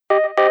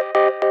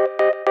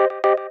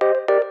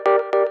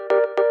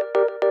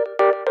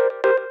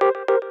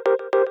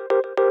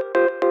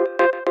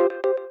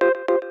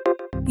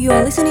You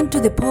are listening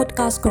to the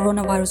podcast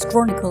Coronavirus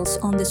Chronicles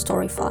on the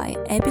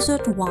Storyfy,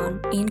 Episode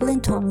 1,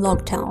 England on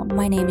Lockdown.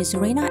 My name is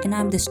Irina and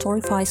I'm the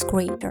Storyfy's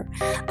creator.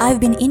 I've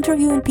been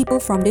interviewing people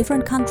from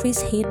different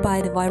countries hit by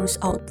the virus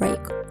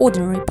outbreak.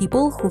 Ordinary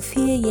people who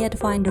fear yet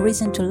find a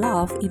reason to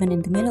laugh even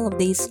in the middle of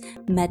this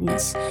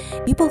madness.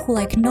 People who,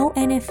 like no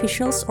any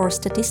officials or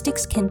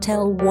statistics, can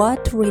tell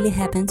what really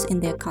happens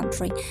in their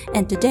country.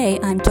 And today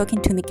I'm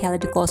talking to Michele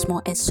di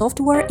Cosmo, a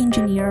software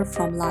engineer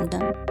from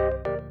London.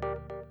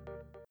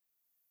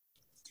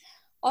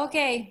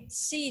 Okay,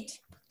 Sid.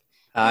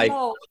 Hi.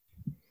 Hello.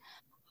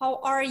 How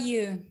are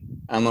you?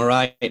 I'm all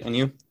right. And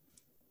you?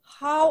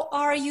 How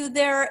are you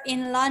there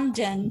in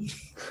London?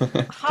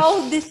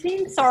 How the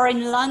things are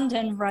in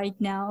London right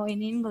now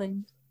in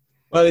England?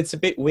 Well, it's a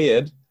bit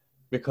weird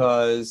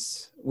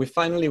because we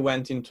finally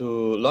went into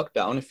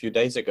lockdown a few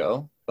days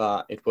ago,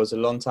 but it was a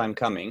long time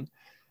coming.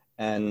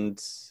 And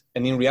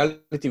in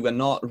reality, we're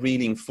not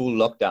really in full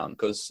lockdown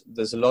because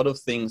there's a lot of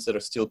things that are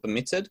still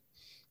permitted.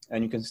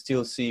 And you can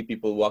still see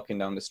people walking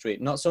down the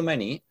street. Not so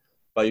many,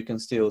 but you can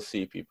still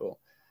see people.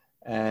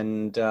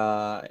 And,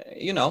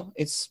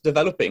 it's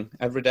developing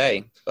every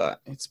day.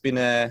 But it's been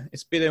a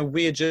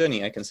weird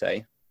journey, I can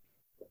say.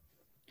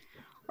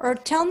 Or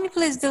tell me,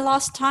 please, the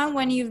last time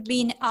when you've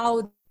been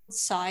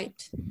outside.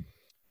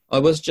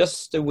 It was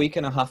just a week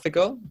and a half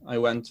ago. I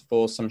went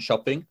for some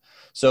shopping.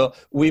 So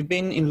we've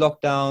been in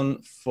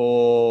lockdown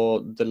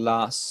for the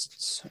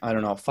last,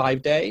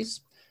 5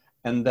 days.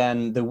 And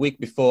then the week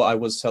before, I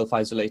was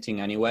self-isolating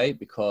anyway,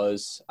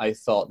 because I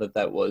thought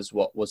that was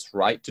what was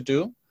right to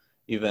do,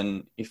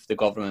 even if the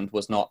government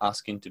was not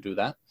asking to do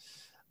that.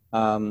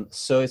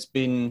 So it's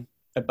been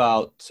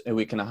about a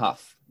week and a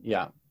half,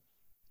 yeah.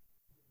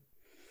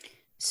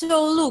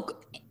 So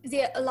look,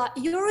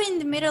 you're in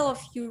the middle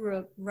of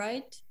Europe,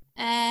 right?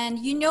 And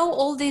you know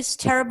all these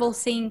terrible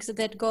things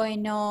that are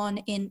going on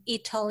in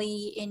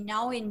Italy, and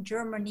now in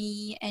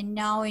Germany, and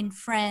now in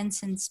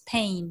France and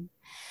Spain.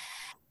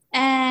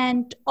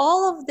 And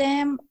all of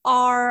them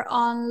are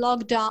on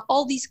lockdown.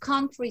 All these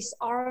countries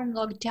are on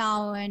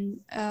lockdown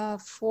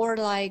for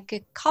like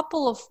a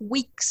couple of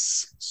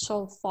weeks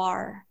so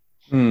far.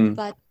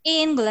 But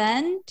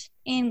England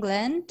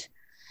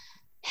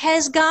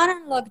has gone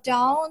on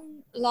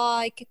lockdown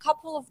like a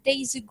couple of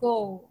days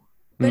ago.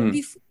 But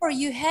before,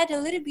 you had a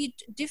little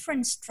bit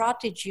different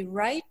strategy,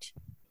 right?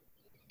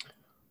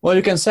 Well,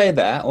 you can say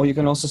that, or you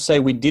can also say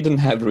we didn't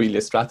have really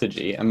a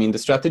strategy. I mean, the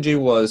strategy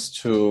was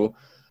to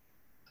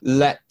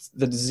let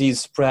the disease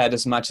spread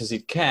as much as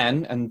it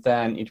can, and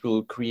then it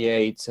will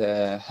create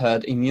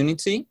herd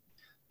immunity.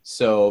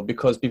 So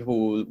because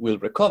people will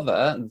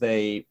recover,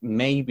 they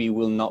maybe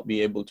will not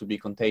be able to be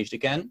contagious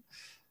again.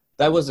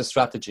 That was the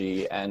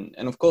strategy. And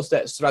of course,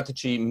 that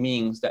strategy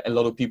means that a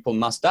lot of people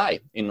must die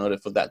in order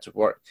for that to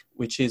work,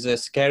 which is a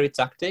scary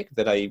tactic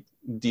that I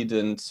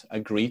didn't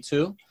agree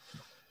to.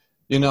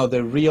 You know,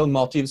 the real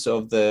motives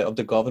of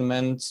the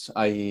government,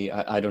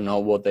 I don't know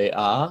what they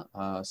are.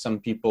 Some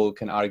people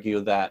can argue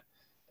that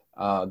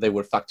they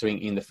were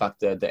factoring in the fact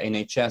that the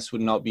NHS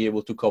would not be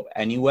able to cope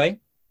anyway.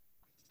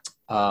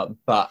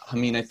 But I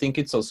mean, I think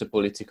it's also a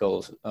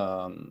political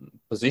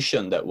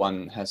position that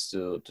one has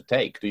to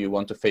take. Do you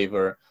want to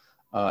favor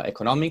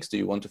economics? Do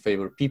you want to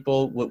favor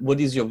people?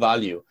 What is your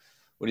value?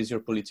 What is your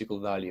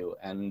political value?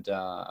 And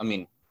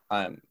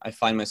I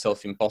find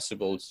myself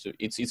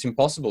it's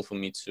impossible for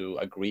me to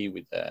agree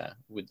with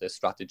the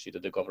strategy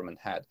that the government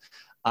had.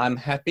 I'm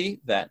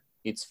happy that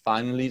it's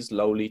finally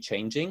slowly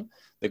changing.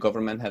 The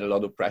government had a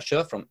lot of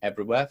pressure from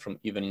everywhere, from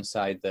even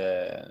inside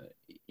the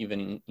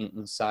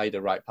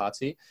right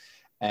party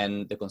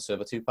and the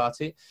Conservative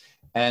Party.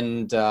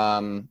 And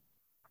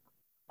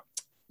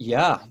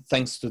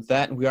thanks to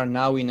that, we are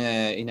now in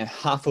a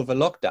half of a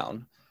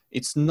lockdown.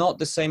 It's not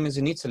the same as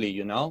in Italy,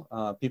 you know.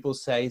 People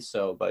say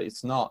so, but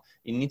it's not.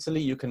 In Italy,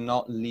 you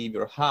cannot leave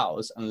your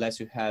house unless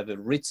you have a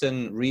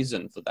written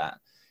reason for that.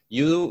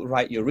 You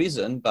write your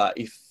reason, but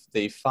if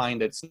they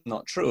find it's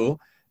not true,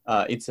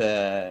 it's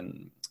a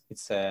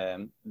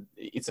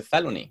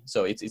felony.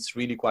 So it's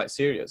really quite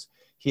serious.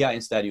 Here,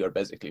 instead, you are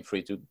basically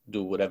free to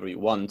do whatever you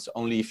want.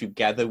 Only if you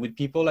gather with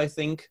people, I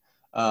think,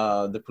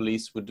 the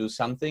police would do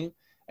something.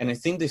 And I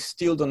think they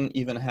still don't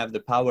even have the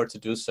power to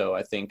do so.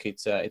 I think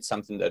it's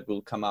something that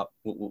will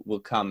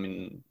come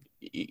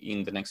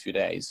in the next few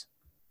days.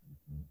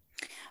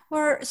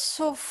 Well,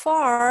 so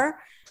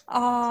far,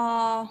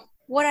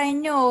 what I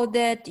know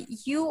that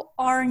you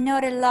are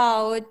not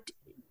allowed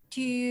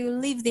to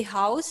leave the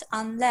house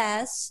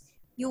unless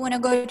you want to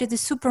go to the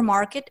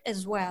supermarket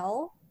as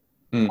well,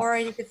 or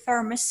at the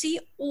pharmacy,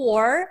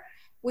 or,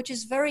 which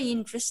is very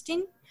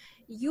interesting,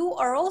 you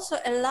are also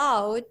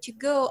allowed to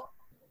go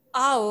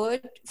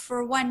out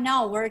for 1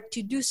 hour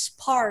to do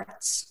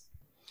sports,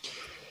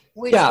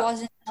 which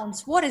was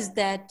announced. What is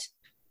that?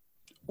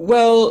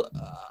 Well,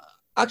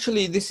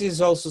 actually, this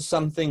is also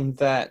something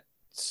that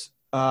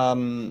I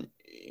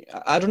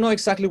don't know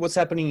exactly what's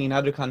happening in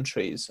other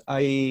countries.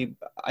 I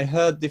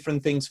heard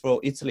different things for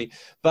Italy,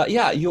 but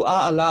yeah, you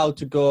are allowed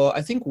to go,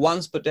 I think,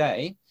 once per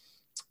day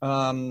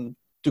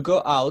to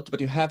go out,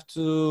 but you have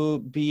to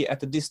be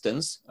at a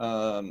distance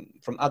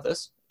from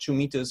others, 2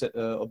 meters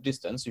of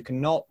distance. You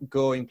cannot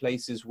go in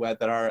places where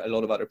there are a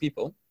lot of other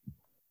people.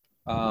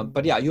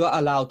 But yeah, you are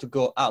allowed to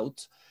go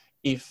out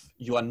if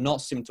you are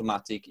not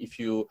symptomatic, if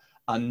you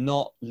are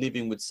not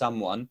living with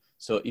someone.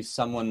 So if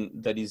someone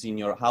that is in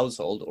your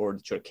household or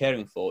that you're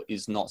caring for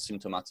is not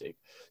symptomatic.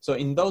 So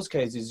in those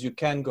cases, you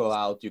can go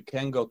out, you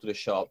can go to the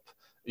shop,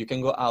 you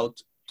can go out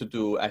to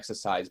do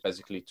exercise,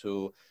 basically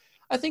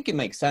I think it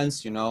makes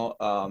sense,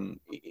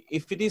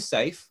 if it is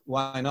safe,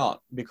 why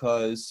not?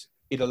 Because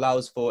it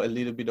allows for a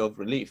little bit of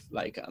relief.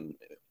 Like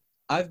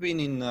I've been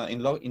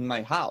in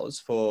my house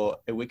for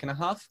a week and a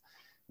half.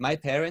 My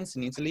parents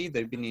in Italy,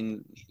 they've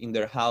been in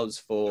their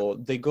house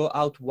they go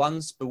out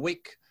once per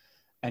week,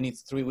 and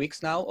it's 3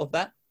 weeks now of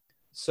that.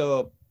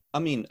 So, I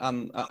mean,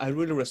 I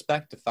really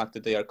respect the fact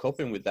that they are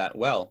coping with that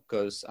well,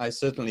 because I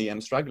certainly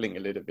am struggling a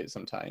little bit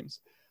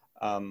sometimes.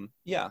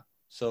 Yeah,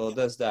 so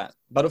there's that.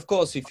 But of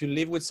course, if you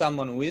live with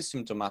someone who is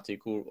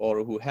symptomatic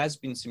or who has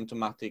been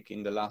symptomatic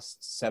in the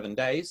last 7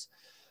 days,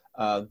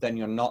 then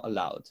you're not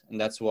allowed.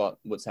 And that's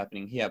what's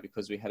happening here,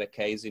 because we had a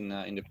case in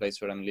the place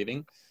where I'm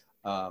living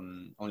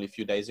only a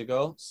few days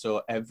ago.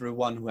 So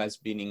everyone who has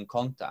been in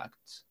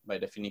contact, by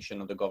definition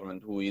of the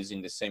government, who is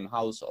in the same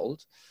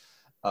household,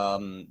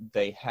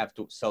 they have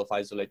to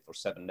self-isolate for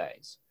 7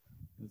 days.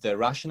 The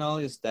rationale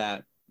is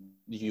that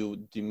you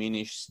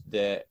diminish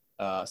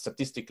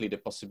statistically the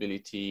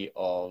possibility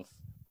of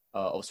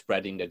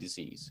spreading the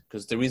disease,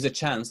 because there is a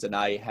chance that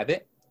I have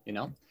it,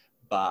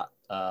 but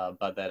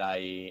that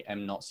I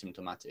am not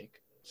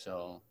symptomatic.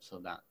 So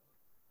that.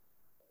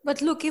 But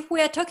look, if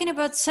we are talking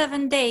about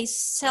 7 days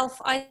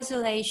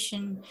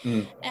self-isolation,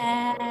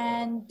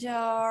 and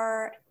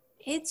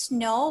it's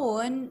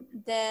known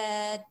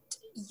that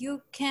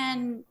you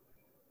can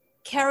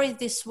carry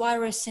this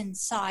virus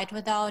inside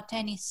without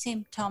any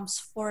symptoms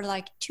for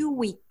like 2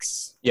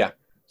 weeks. Yeah.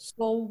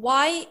 So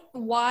why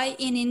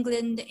in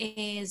England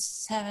is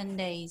 7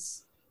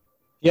 days?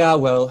 Yeah,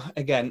 well,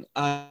 again,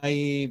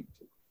 I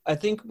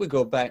think we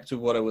go back to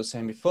what I was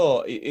saying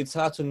before. It's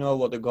hard to know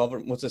what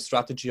the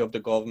strategy of the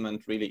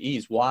government really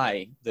is,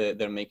 why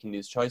they're making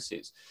these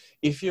choices.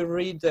 If you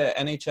read the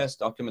NHS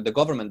document, the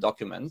government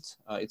document,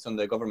 it's on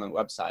the government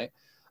website.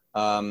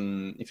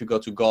 If you go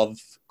to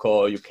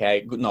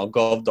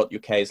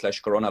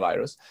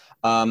gov.uk/coronavirus,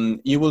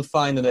 you will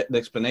find the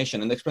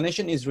explanation. And the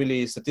explanation is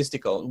really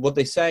statistical. What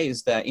they say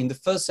is that in the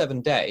first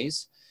 7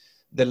 days,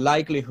 the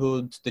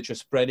likelihood that you're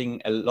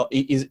spreading a lot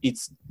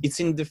it's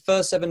in the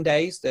first 7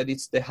 days that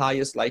it's the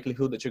highest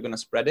likelihood that you're going to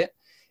spread it.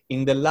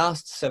 In the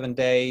last 7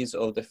 days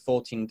of the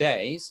 14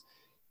 days,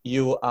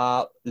 you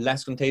are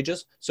less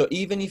contagious. So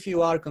even if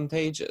you are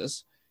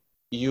contagious,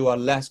 you are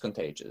less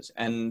contagious.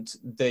 And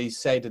they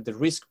say that the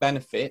risk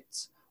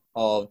benefits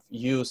of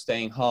you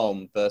staying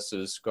home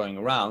versus going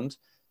around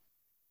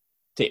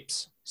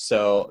tips.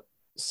 So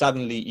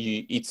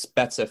suddenly it's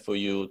better for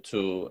you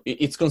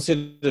it's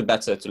considered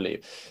better to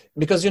live,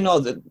 because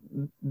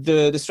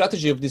the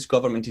strategy of this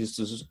government is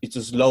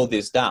to slow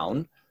this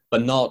down,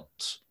 but not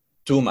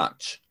too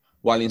much,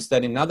 while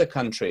instead in other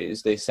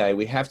countries they say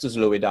we have to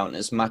slow it down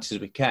as much as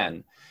we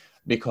can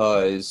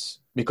because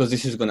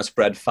this is going to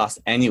spread fast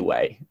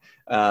anyway.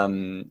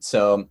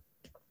 So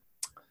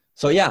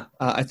yeah,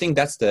 I think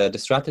that's the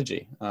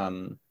strategy.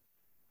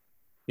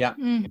 Yeah.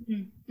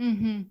 Mm-hmm,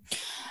 mm-hmm.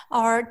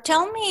 Or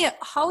tell me,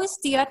 how is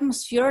the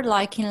atmosphere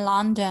like in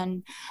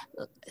London?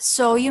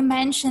 So you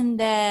mentioned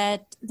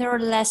that there are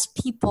less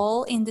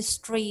people in the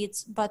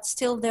streets, but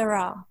still there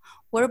are.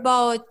 What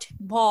about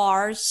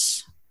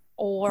bars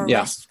or Yeah.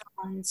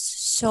 restaurants?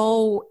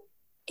 So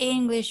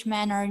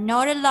Englishmen are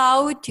not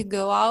allowed to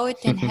go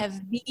out and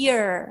have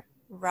beer,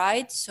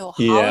 right? So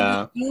how do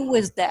you deal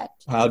with that?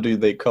 How do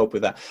they cope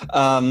with that?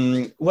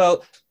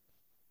 Well,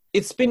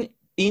 it's been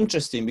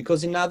interesting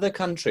because in other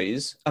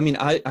countries, I mean,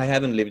 I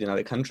haven't lived in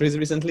other countries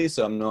recently,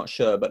 so I'm not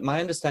sure, but my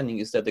understanding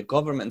is that the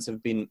governments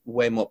have been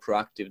way more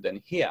proactive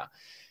than here.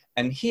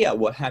 And here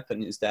what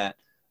happened is that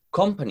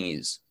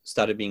companies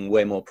started being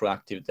way more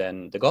proactive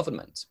than the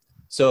government.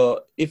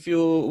 So if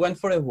you went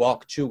for a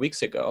walk 2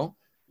 weeks ago,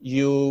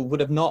 you would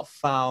have not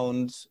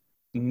found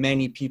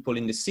many people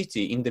in the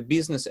city. In the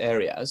business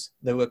areas,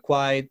 they were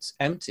quite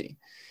empty.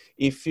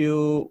 If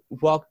you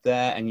walked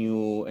there and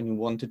you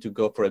wanted to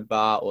go for a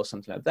bar or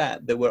something like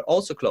that, they were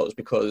also closed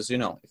because,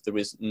 if there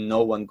is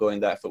no one going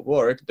there for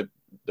work, the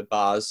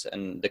bars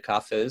and the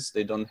cafes,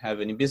 they don't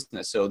have any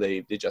business, so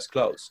they just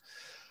close.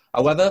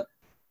 However,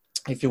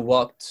 if you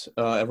walked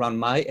around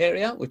my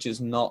area, which is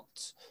not,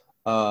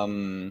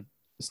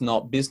 it's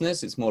not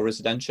business, it's more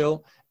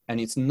residential,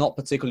 and it's not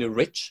particularly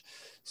rich,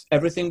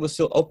 everything was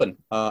still open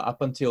up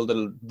until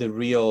the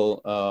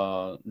real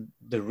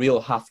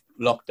half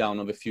lockdown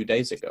of a few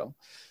days ago.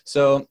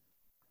 So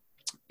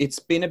it's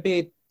been a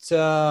bit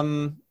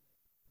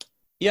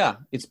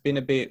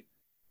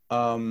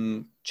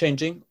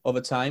changing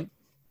over time.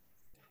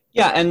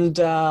 Yeah, and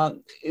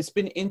it's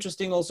been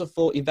interesting also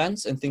for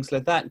events and things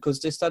like that, because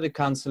they started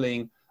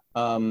canceling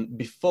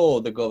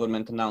before the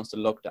government announced the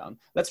lockdown.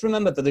 Let's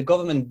remember that the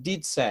government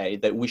did say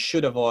that we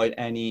should avoid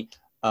any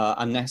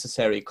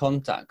unnecessary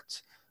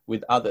contact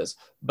with others,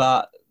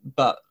 but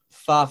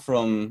far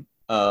from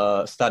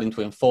starting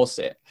to enforce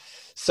it.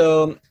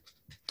 So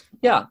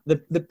yeah,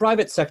 the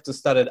private sector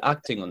started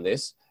acting on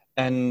this,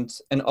 and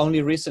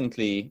only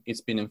recently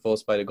it's been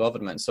enforced by the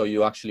government. So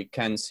you actually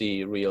can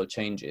see real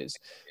changes,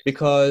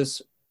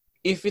 because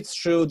if it's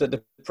true that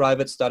the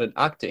private started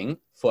acting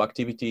for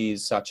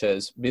activities such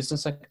as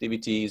business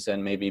activities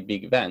and maybe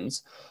big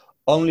events,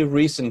 only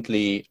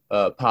recently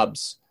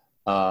pubs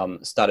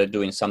started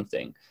doing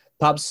something.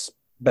 Pubs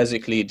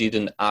basically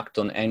didn't act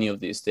on any of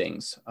these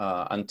things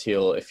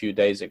until a few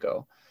days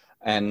ago.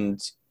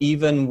 And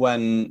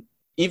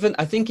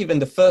I think even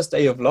the first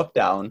day of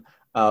lockdown,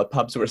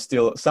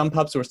 some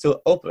pubs were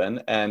still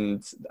open,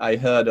 and I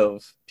heard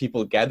of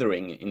people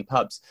gathering in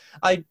pubs.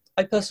 I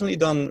personally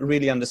don't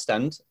really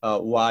understand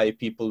why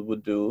people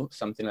would do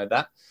something like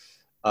that.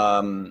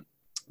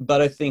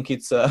 But I think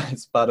it's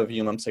part of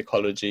human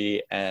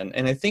psychology, and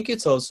I think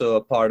it's also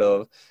a part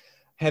of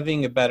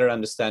having a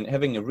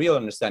real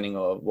understanding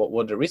of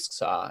what the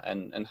risks are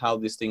and how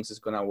these things is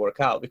going to work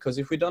out. Because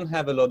if we don't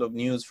have a lot of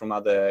news from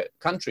other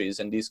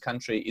countries, and this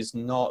country is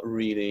not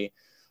really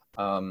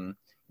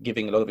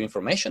giving a lot of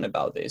information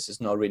about this, is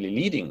not really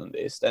leading on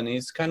this, then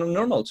it's kind of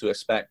normal to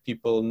expect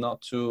people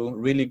not to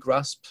really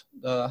grasp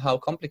how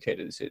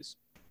complicated this is.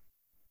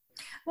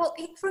 Well,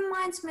 it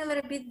reminds me a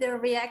little bit the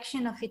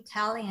reaction of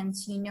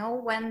Italians,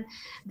 when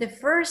the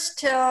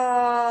first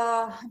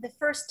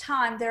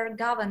time their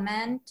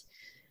government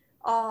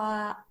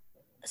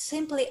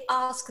simply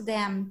asked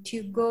them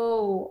to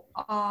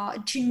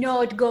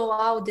not go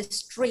out the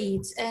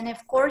streets, and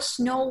of course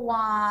no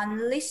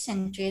one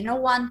listened to it, no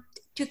one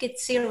took it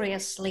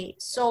seriously.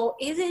 So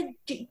do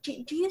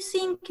you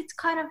think it's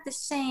kind of the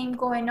same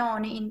going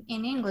on in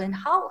England?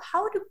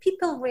 How do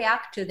people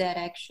react to that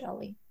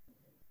actually?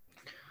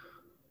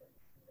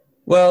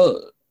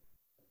 Well,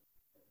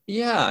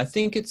 yeah, I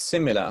think it's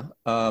similar.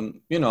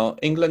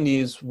 England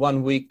is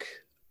 1 week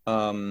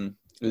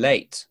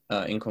late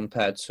in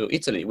compared to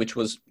Italy, which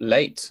was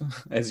late,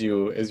 as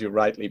you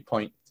rightly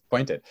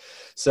pointed.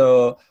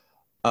 So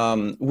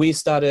we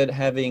started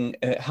having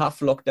a half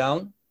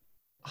lockdown,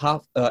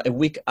 a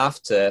week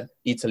after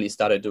Italy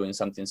started doing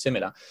something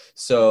similar.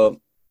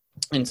 So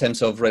in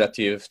terms of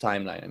relative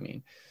timeline, I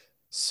mean.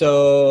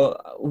 So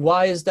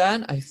why is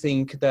that? I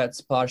think that's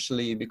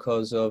partially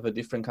because of a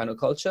different kind of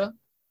culture.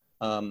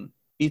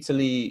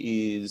 Italy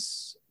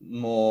is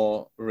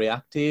more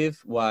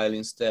reactive, while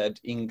instead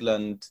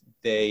England,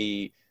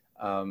 I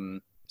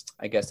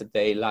guess that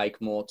they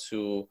like more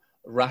to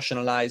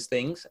rationalize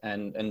things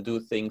and do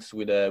things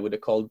with a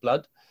cold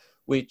blood,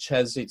 which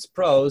has its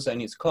pros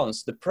and its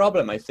cons. The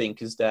problem, I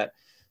think, is that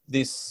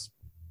this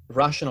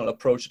rational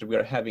approach that we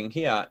are having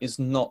here is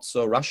not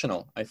so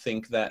rational. I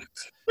think that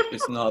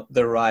it's not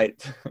the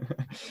right,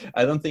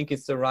 I don't think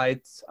it's the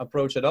right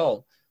approach at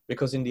all.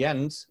 Because in the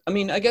end, I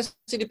mean, I guess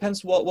it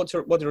depends what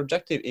your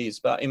objective is.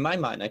 But in my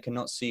mind, I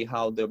cannot see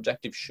how the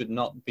objective should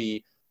not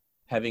be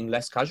having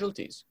less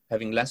casualties,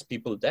 having less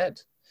people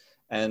dead.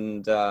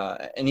 And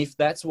if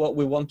that's what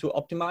we want to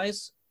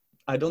optimize,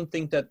 I don't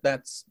think that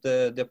that's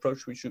the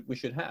approach we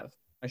should have.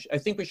 I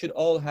think we should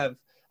all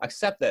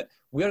accept that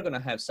we are going to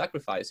have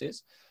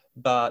sacrifices,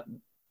 but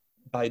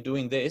by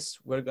doing this,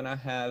 we're going to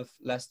have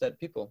less dead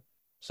people.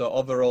 So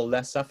overall,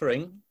 less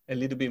suffering, a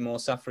little bit more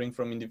suffering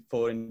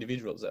for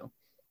individuals, though.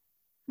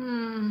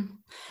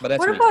 But that's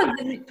what me. about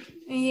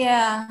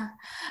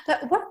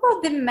what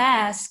about the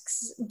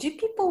masks? Do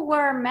people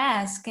wear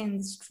masks in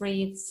the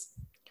streets?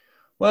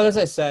 Well, as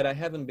I said, I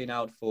haven't been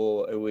out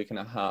for a week and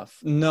a half.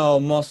 No,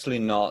 mostly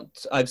not.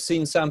 I've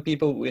seen some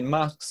people with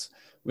masks,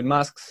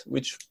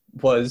 which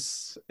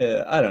was,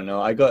 I don't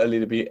know, I got a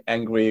little bit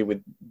angry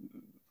with,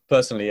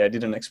 personally, I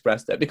didn't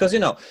express that. Because,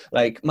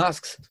 like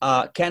masks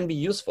can be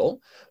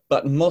useful,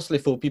 but mostly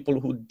for people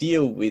who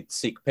deal with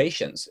sick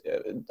patients.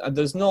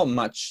 There's not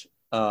much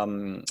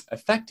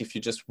effect if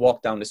you just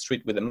walk down the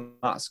street with a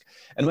mask.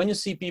 And when you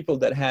see people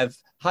that have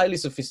highly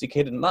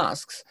sophisticated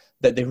masks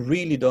that they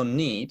really don't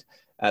need,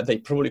 they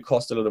probably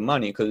cost a lot of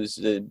money, because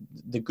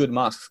the good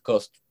masks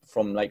cost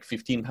from like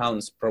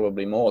 £15,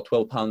 probably more,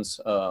 £12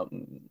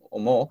 or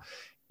more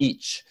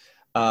each.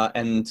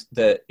 And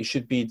it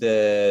should be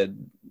the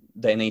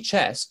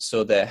NHS,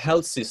 so the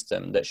health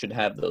system, that should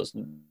have those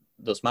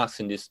masks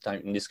in this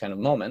kind of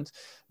moment.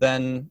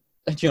 Then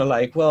you're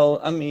like, well,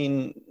 I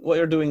mean, what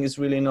you're doing is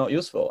really not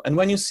useful. And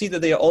when you see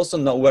that they are also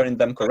not wearing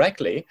them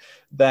correctly,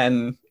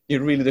 then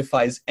it really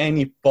defies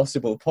any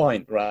possible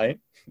point, right?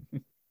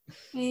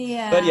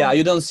 Yeah. But yeah,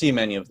 you don't see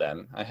many of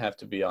them. I have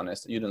to be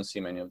honest. You don't see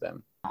many of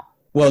them.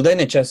 Well, the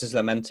NHS is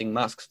lamenting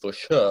masks for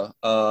sure.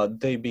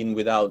 They've been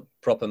without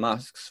proper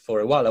masks for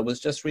a while. I was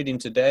just reading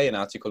today an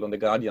article on The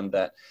Guardian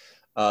that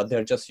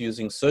they're just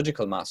using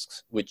surgical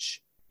masks,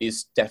 which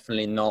is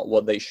definitely not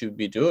what they should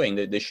be doing.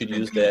 They should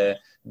use the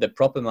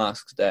proper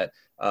masks that,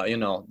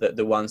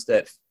 the ones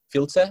that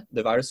filter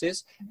the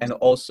viruses, and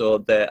also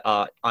they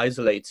are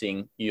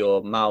isolating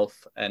your mouth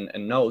and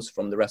nose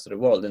from the rest of the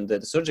world. And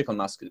the surgical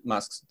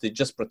masks, they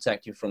just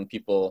protect you from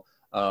people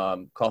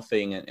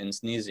coughing and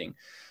sneezing.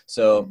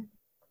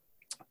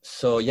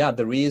 So yeah,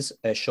 there is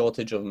a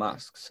shortage of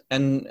masks.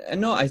 And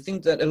no, I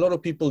think that a lot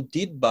of people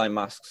did buy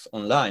masks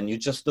online. You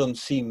just don't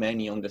see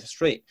many on the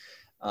street.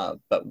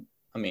 But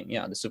I mean,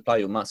 yeah, the supply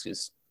of masks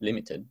is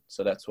limited.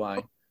 So that's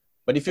why.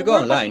 But if you go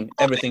online,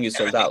 everything is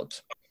sold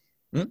out.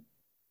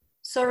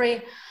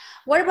 Sorry,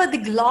 what about the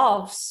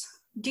gloves?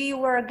 Do you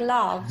wear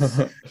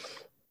gloves?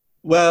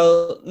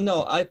 Well,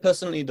 no, I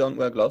personally don't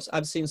wear gloves.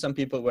 I've seen some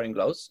people wearing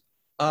gloves.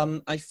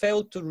 I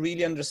failed to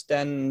really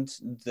understand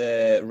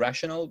the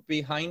rationale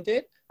behind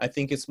it. I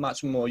think it's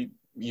much more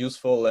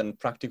useful and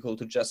practical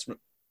to just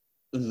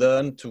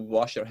learn to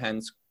wash your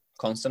hands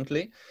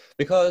constantly.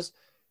 Because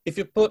if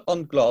you put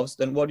on gloves,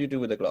 then what do you do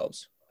with the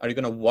gloves? Are you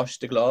going to wash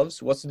the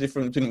gloves? What's the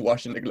difference between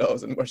washing the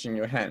gloves and washing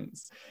your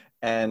hands?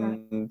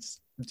 And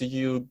do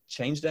you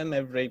change them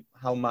every,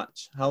 how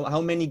much?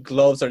 How many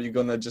gloves are you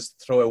going to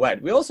just throw away?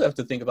 We also have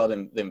to think about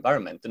the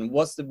environment and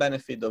what's the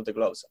benefit of the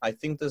gloves. I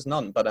think there's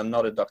none, but I'm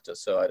not a doctor,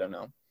 so I don't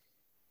know.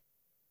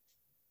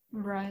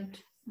 Right.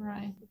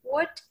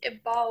 What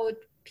about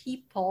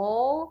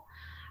people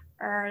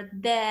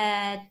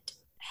that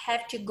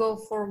have to go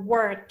for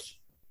work?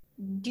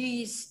 Do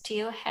you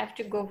still have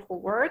to go for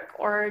work,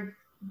 or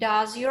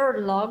does your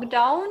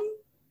lockdown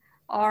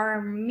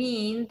or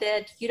mean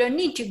that you don't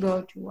need to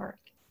go to work?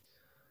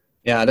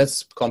 Yeah,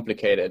 that's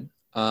complicated.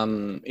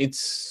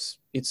 It's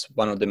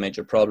one of the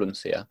major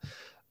problems here.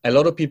 A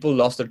lot of people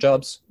lost their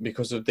jobs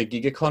because of the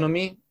gig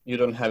economy. You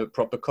don't have a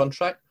proper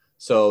contract.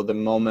 So the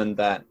moment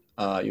that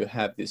you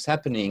have this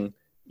happening,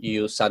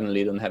 you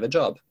suddenly don't have a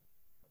job.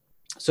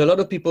 So a lot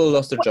of people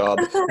lost their job.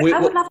 I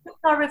would love to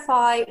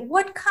clarify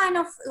what kind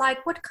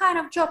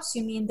of jobs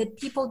you mean that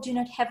people do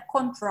not have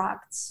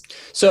contracts.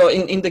 So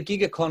in the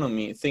gig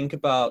economy, think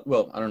about,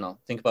 well, I don't know,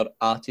 think about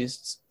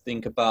artists,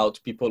 think about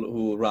people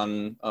who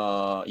run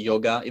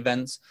yoga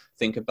events,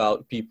 think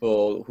about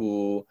people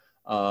who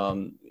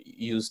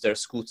use their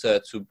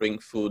scooter to bring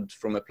food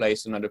from a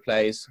place to another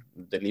place,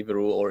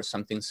 Deliveroo or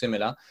something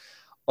similar.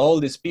 All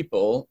these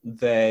people,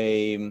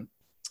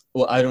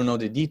 well, I don't know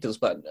the details,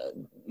 but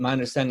my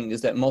understanding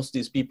is that most of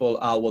these people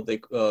are what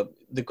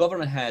the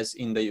government has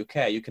in the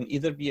UK. You can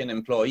either be an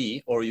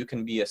employee or you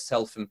can be a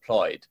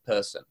self-employed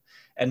person.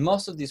 And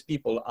most of these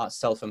people are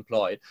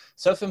self-employed.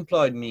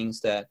 Self-employed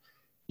means that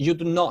you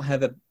do not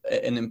have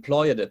an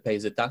employer that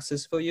pays the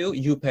taxes for you.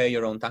 You pay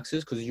your own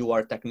taxes because you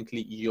are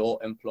technically your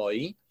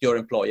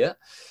employer.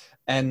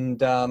 And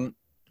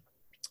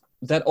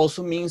that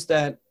also means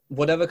that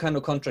whatever kind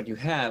of contract you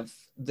have,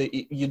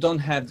 you don't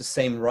have the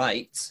same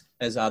rights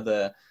as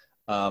other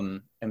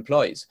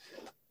employees.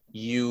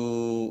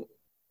 You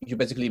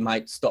basically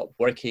might stop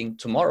working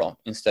tomorrow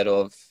instead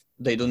of,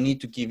 they don't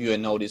need to give you a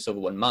notice of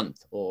 1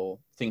 month or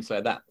things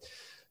like that.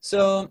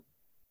 So,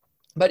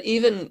 but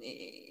even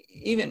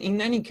in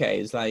any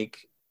case,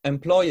 like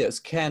employers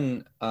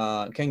can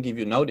give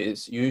you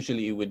notice,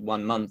 usually with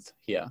 1 month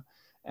here.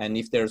 And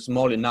if they're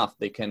small enough,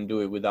 they can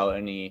do it without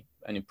any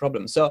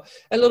problem. So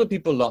a lot of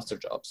people lost their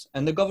jobs,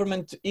 and the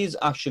government is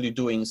actually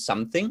doing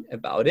something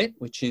about it,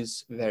 which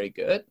is very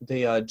good.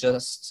 They are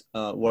just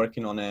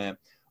working on a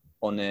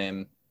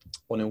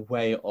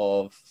way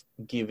of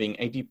giving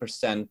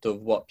 80%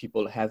 of what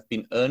people have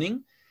been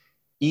earning,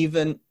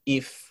 even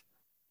if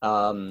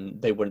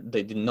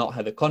they did not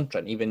have a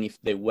contract, even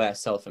if they were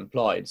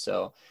self-employed.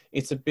 So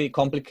it's a bit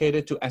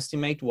complicated to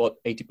estimate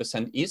what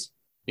 80% is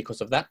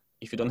because of that.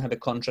 If you don't have a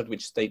contract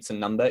which states a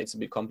number, it's a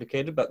bit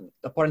complicated. But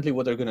apparently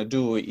what they're going to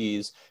do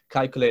is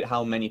calculate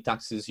how many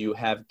taxes you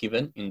have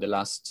given in the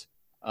last,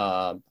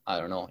 I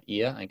don't know,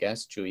 year, I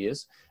guess, 2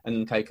 years,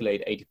 and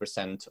calculate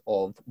 80%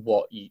 of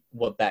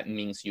what that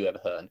means you have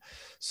earned.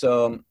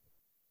 So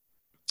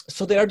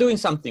they are doing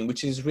something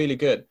which is really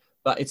good,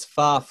 but it's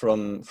far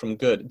from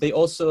good. They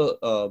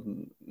also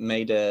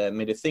made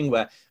a thing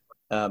where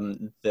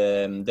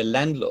the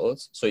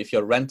landlords, so if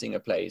you're renting a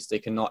place, they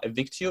cannot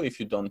evict you if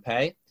you don't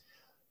pay.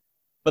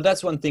 But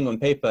that's one thing on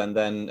paper, and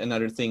then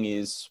another thing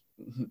is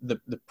the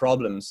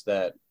problems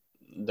that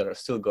are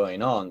still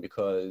going on,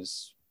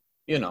 because,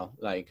 you know,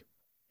 like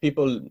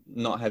people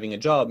not having a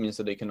job means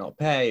that they cannot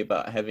pay,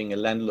 but having a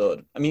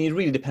landlord, I mean, it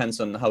really depends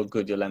on how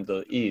good your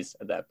landlord is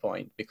at that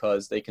point,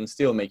 because they can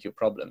still make you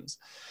problems.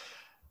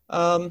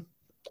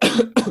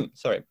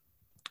 Sorry.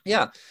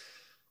 Yeah.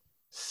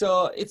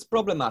 So it's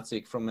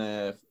problematic from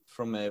a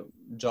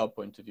job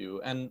point of view.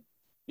 And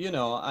you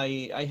know,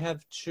 I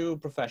have two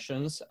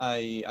professions.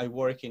 I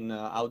work in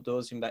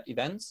outdoors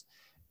events,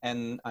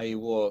 and I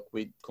work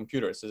with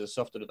computers as a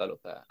software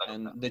developer.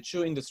 And the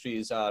two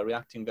industries are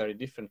reacting very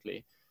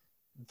differently.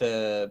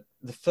 The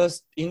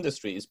first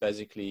industry is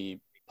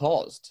basically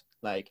paused,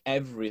 like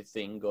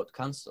everything got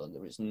cancelled.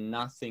 There is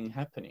nothing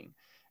happening.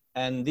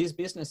 And these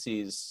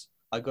businesses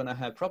are going to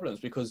have problems,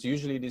 because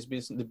usually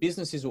the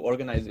businesses who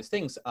organize these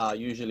things are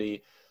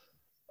usually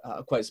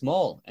quite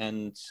small,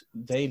 and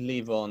they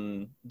live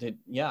on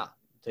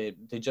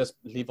they just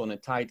live on a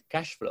tight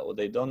cash flow.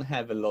 They don't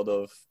have a lot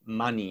of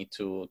money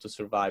to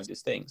survive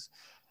these things.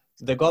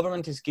 The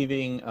government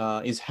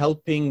is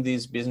helping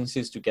these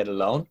businesses to get a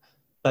loan.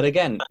 But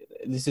again,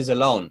 this is a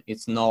loan.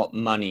 It's not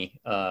money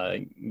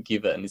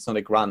given. It's not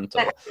a grant.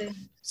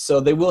 So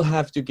they will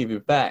have to give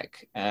it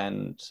back.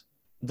 And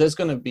there's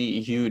going to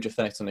be huge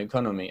effects on the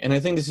economy. And I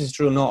think this is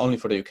true not only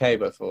for the UK,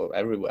 but for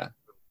everywhere.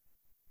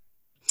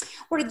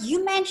 Well,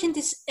 you mentioned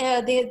this,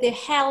 the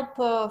help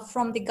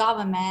from the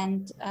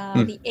government,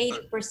 the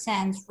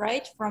 80%,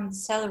 right, from the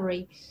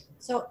salary.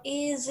 So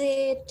is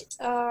it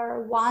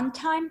a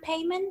one-time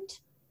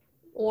payment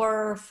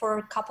or for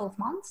a couple of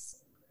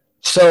months?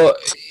 So,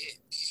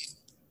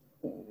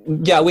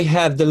 yeah, we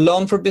have the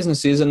loan for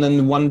businesses, and then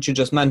the one that you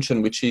just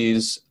mentioned, which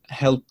is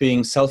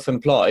helping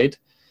self-employed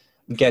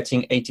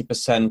getting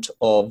 80%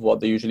 of what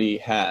they usually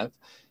have.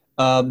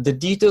 The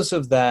details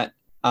of that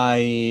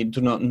I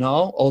do not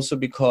know, also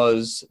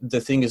because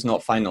the thing is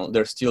not final.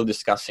 They're still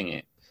discussing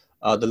it.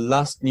 The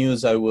last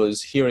news I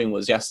was hearing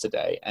was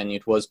yesterday, and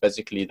it was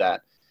basically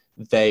that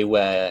they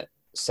were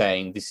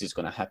saying this is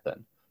going to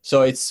happen.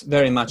 So it's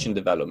very much in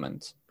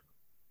development.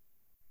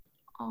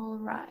 All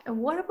right.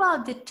 What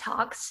about the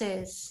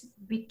taxes?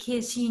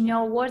 Because you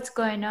know what's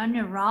going on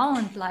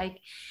around, like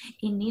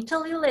in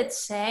Italy, let's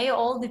say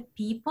all the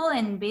people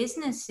and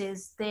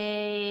businesses,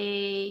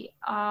 they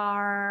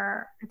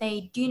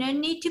do not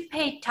need to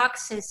pay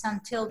taxes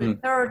until the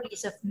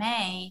 30th of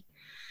May.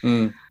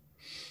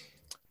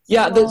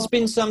 Yeah, there's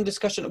been some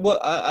discussion. Well,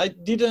 I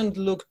didn't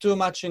look too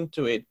much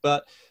into it,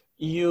 but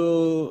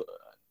you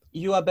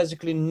are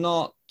basically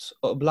not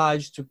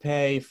obliged to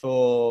pay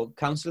for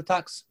council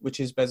tax, which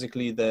is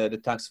basically the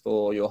tax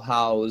for your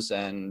house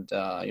and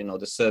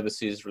the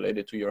services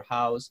related to your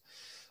house.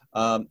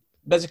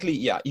 Basically,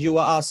 yeah,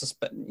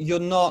 you're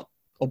not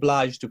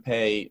obliged to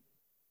pay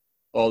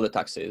all the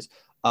taxes.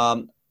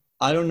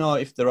 I don't know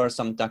if there are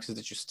some taxes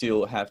that you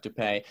still have to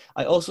pay.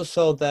 I also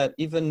saw that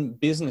even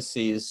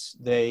businesses,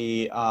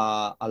 they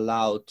are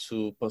allowed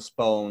to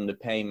postpone the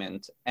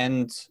payment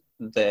and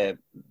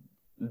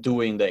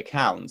doing the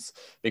accounts,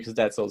 because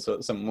that's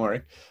also some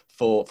work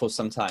for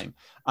some time.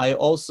 I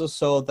also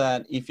saw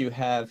that if you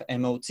have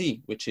MOT,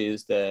 which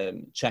is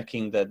the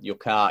checking that your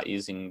car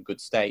is in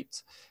good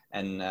state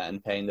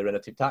and paying the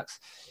relative tax,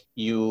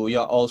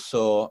 you're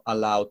also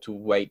allowed to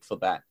wait for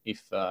that.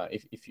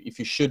 If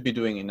you should be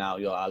doing it now,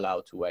 you're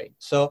allowed to wait.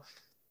 So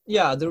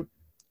yeah,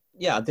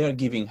 they're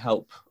giving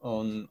help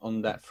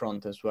on that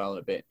front as well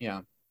a bit.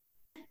 Yeah.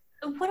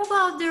 What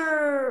about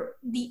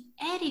the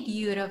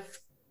attitude of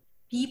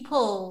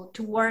people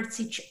towards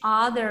each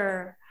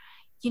other?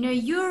 You know,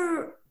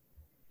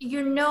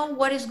 you know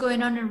what is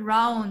going on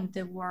around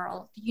the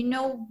world. You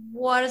know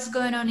what is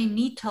going on in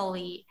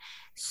Italy.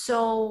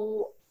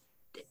 So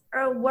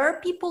were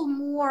people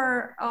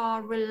more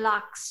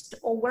relaxed,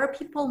 or were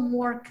people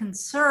more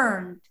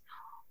concerned,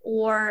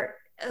 or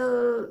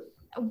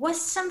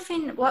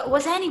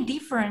was any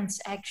difference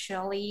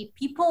actually?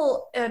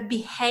 People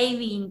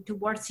behaving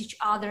towards each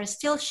other,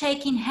 still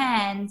shaking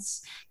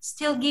hands,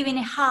 still giving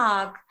a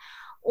hug,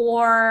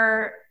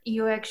 or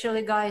you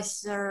actually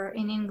guys are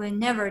in England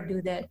never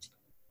do that?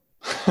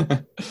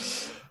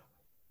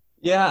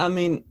 Yeah, I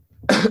mean,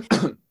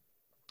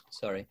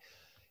 sorry.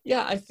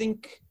 Yeah, I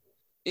think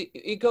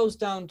it goes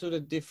down to the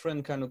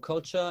different kind of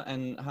culture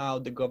and how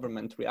the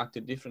government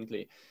reacted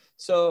differently.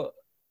 So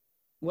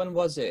when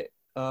was it?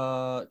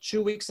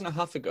 2 weeks and a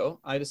half ago,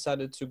 I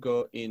decided to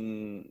go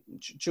in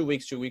 2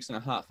 weeks and a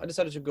half. I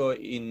decided to go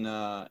in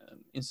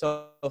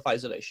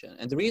self-isolation.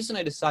 And the reason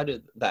I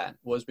decided that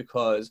was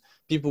because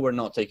people were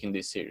not taking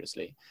this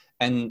seriously.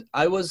 And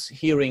I was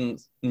hearing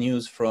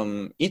news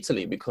from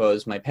Italy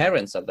because my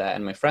parents are there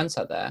and my friends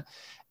are there.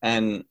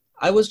 And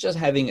I was just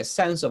having a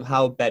sense of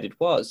how bad it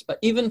was. But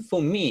even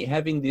for me,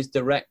 having these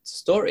direct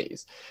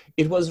stories,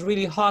 it was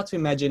really hard to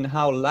imagine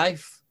how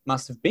life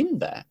must have been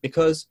there,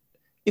 because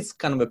it's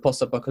kind of a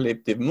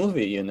post-apocalyptic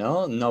movie, you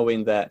know,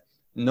 knowing that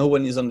no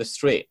one is on the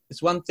street.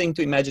 It's one thing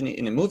to imagine it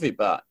in a movie,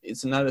 but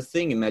it's another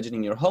thing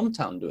imagining your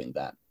hometown doing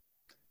that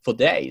for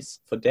days,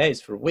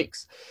 for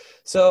weeks.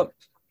 So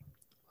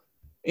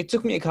it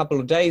took me a couple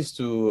of days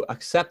to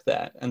accept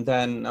that. And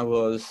then I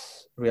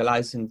was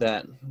realizing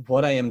that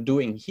what I am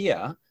doing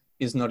here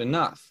is not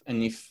enough.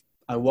 And if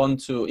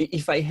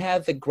I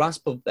have a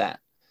grasp of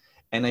that,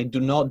 and I do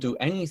not do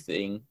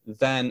anything,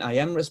 then I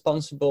am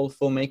responsible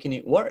for making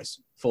it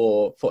worse,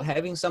 for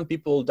having some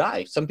people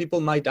die. Some people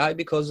might die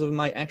because of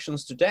my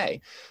actions today.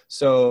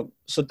 So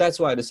that's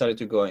why I decided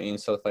to go in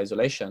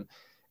self-isolation.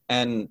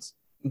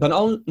 But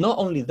not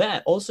only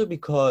that, also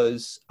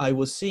because I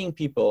was seeing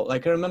people,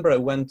 like I remember I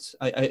went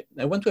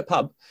to a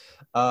pub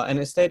and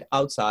I stayed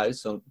outside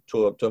so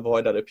to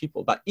avoid other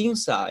people. But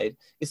inside,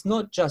 it's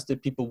not just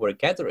that people were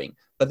gathering,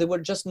 but they were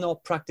just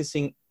not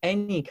practicing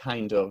any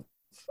kind of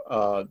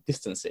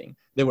distancing.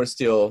 They were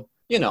still,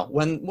 you know,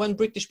 when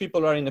British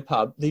people are in a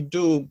pub, they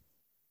do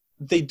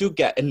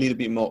get a little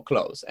bit more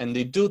close and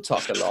they do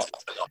talk a lot.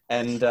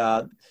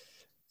 And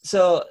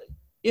so,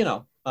 you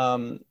know,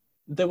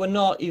 they were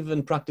not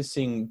even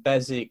practicing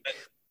basic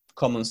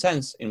common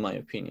sense, in my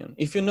opinion.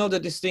 If you know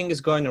that this thing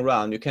is going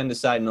around, you can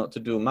decide not to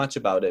do much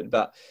about it.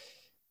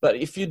 But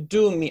if you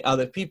do meet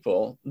other people,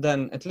 then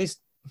at least,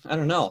 I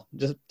don't know,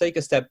 just take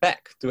a step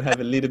back to have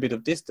a little bit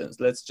of distance.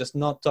 Let's just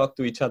not talk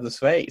to each other's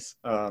face,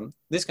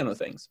 these kind of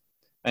things.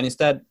 And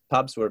instead,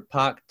 pubs were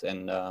packed,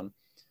 and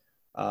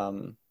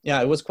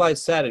yeah, it was quite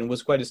sad, and it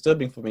was quite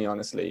disturbing for me,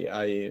 honestly.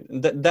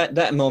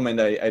 That moment,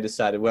 I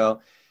decided, well,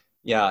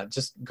 yeah,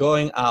 just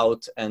going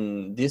out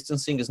and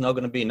distancing is not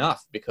going to be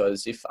enough, because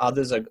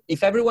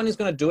if everyone is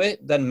going to do it,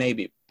 then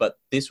maybe, but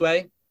this way,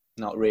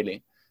 not really.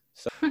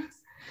 So,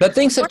 but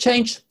things have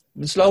changed.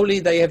 Slowly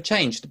they have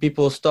changed.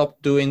 People stopped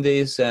doing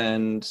this,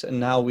 and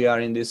now we are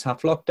in this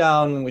half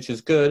lockdown, which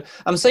is good.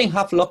 I'm saying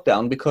half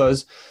lockdown because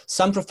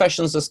some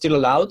professions are still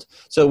allowed.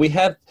 So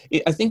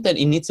I think that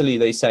in Italy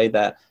they say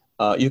that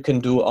you can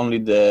do only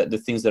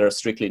the things that are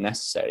strictly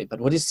necessary.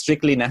 But what is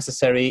strictly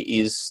necessary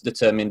is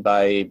determined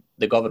by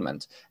the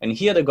government. And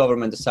here the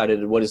government decided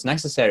that what is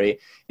necessary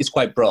is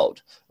quite broad.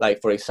 Like,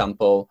 for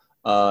example,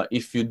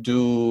 if you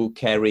do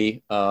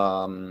carry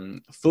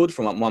food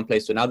from one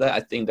place to another,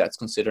 I think that's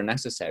considered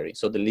necessary.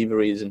 So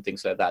deliveries and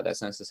things like that,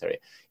 that's necessary.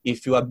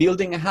 If you are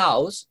building a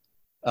house,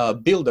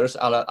 builders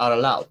are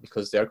allowed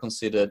because they're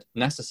considered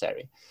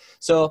necessary.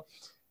 So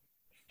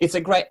it's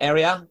a great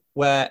area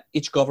where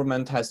each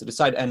government has to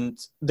decide. And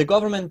the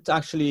government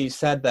actually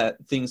said that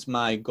things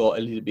might go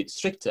a little bit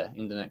stricter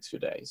in the next few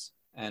days.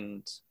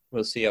 And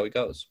we'll see how it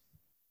goes.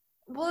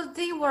 Well,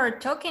 they were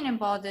talking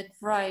about it,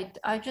 right?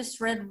 I just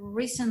read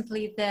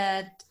recently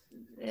that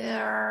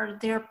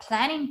they're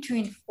planning to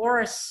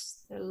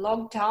enforce the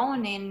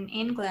lockdown in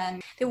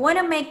England. They want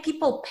to make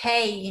people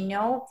pay,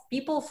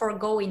 people for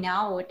going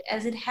out,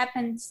 as it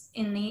happens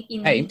in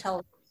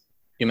Italy.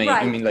 You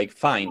mean like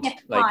fined,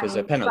 like as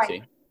a penalty?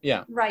 Right.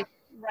 Yeah. Right.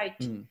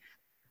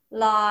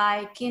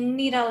 Like in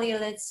Italy,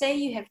 let's say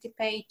you have to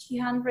pay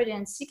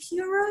 206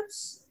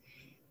 euros.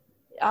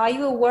 Are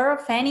you aware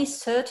of any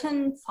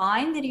certain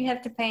fine that you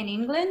have to pay in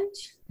England?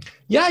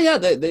 Yeah,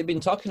 they've been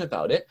talking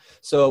about it.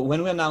 So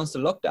when we announced the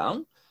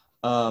lockdown,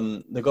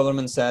 the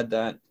government said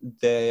that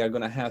they are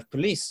going to have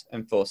police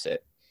enforce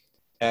it,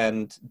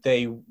 and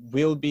they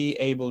will be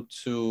able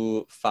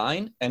to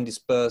fine and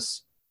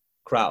disperse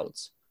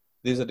crowds.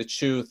 These are the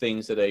two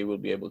things that they will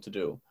be able to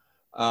do.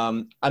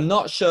 I'm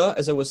not sure,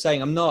 as I was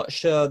saying, I'm not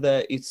sure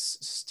that it's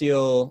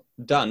still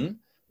done,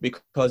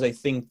 because I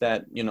think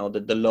that,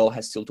 the law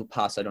has still to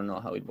pass. I don't know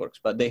how it works,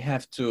 but they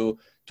have to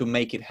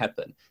make it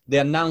happen. They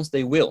announced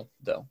they will,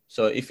 though.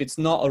 So if it's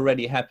not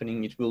already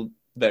happening, it will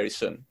very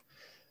soon.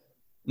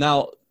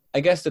 Now, I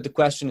guess that the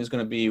question is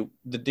going to be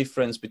the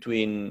difference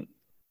between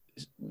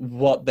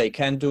what they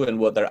can do and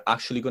what they're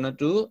actually going to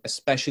do,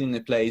 especially in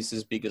a place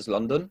as big as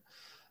London.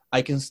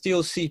 I can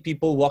still see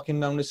people walking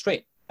down the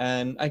street.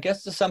 And I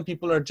guess that some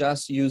people are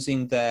just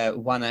using the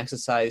one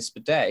exercise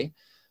per day,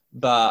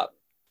 but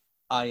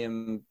I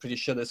am pretty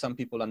sure that some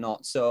people are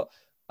not. So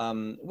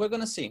we're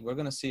going to see. We're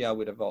going to see how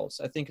it evolves.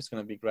 I think it's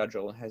going to be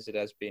gradual, as it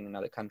has been in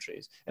other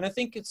countries. And I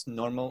think it's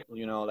normal,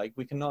 like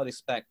we cannot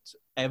expect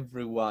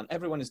everyone.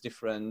 Everyone is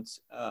different.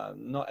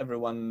 Not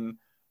everyone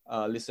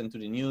listen to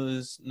the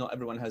news. Not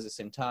everyone has the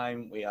same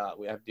time. We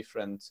have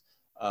different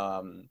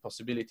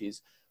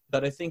possibilities.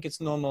 But I think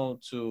it's normal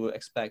to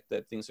expect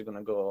that things are going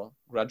to go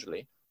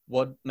gradually.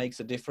 What makes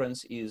a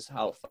difference is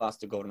how fast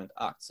the government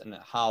acts, and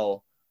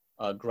how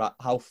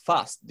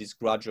fast this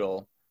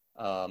gradual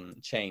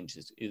change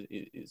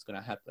is going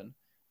to happen.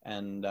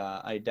 And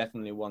I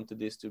definitely wanted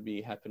this to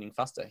be happening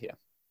faster here.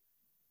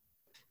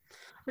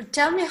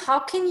 Tell me, how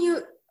can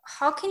you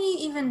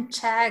even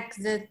check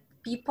that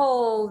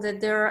people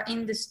that they're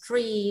in the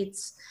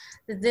streets,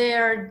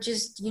 they're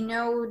just,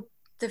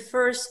 the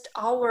first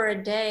hour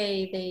a day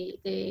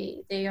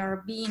they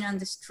are being on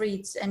the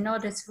streets, and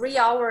not the 3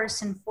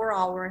 hours and 4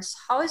 hours?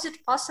 How is it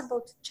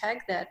possible to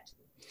check that?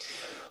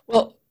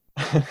 Well,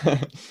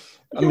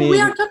 we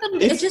are talking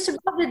just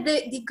about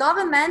the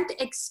government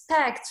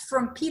expects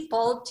from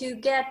people to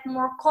get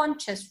more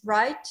conscious,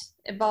 right,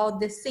 about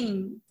the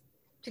thing,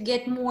 to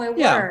get more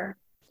aware.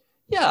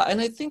 Yeah,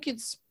 and I think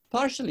it's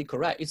partially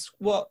correct.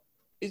 We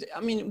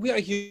are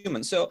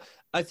human, so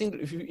I think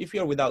if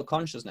you're without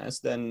consciousness,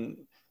 then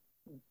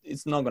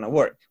it's not going to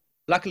work.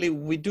 Luckily,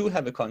 we do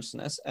have a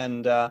consciousness,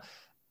 and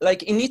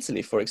like in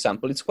Italy, for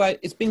example,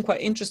 it's been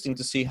quite interesting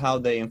to see how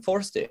they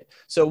enforced it.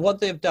 So what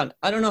they've done,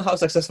 I don't know how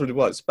successful it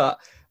was, but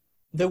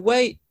the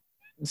way,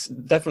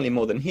 definitely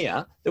more than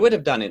here, the way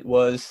they've done it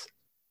was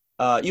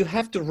you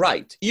have to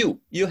write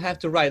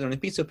on a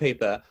piece of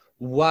paper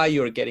why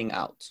you're getting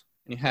out,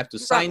 and you have to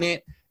sign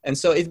it. And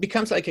so it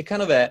becomes like a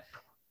kind of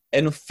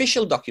an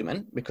official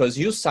document, because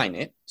you sign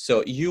it.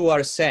 So you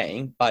are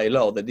saying by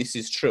law that this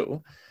is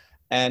true,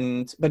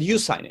 but you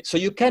sign it, so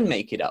you can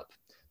make it up.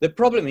 The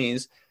problem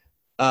is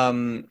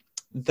the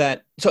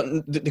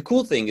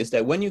cool thing is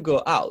that when you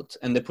go out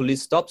and the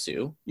police stops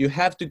you, you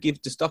have to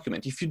give this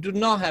document. If you do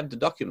not have the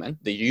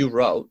document that you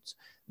wrote,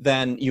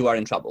 then you are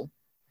in trouble.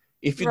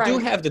 If you do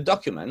have the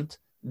document,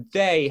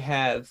 they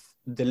have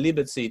the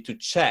liberty to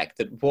check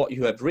that what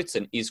you have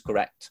written is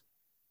correct.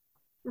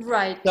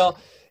 Right. So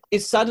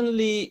it's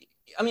suddenly,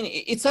 I mean,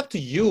 it's up to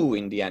you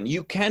in the end.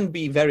 You can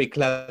be very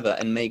clever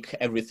and make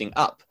everything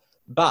up,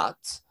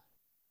 but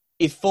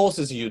it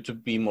forces you to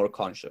be more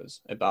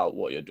conscious about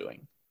what you're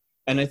doing.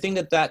 And I think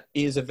that that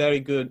is a very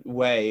good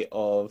way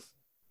of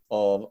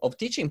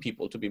teaching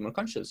people to be more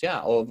conscious.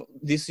 Yeah, of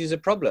this is a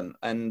problem,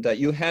 and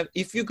you have,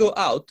 if you go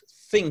out,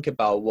 think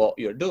about what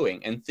you're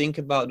doing and think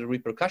about the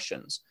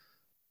repercussions.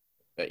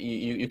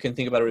 You can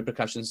think about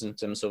repercussions in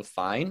terms of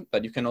fine,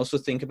 but you can also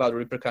think about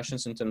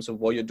repercussions in terms of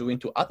what you're doing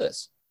to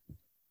others,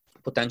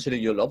 potentially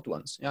your loved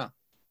ones. Yeah.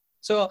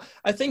 So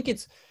I think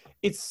it's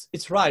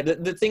right.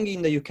 The thing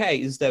in the UK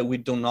is that we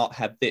do not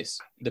have this.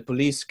 The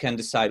police can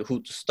decide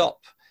who to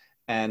stop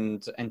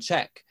and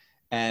check,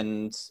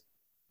 and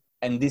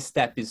this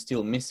step is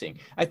still missing.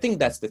 I think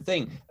that's the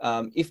thing.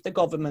 If the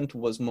government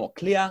was more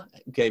clear,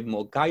 gave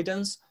more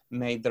guidance,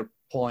 made their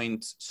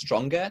point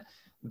stronger,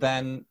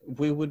 then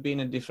we would be in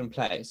a different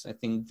place. I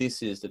think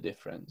this is the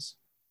difference.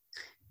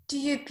 Do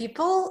you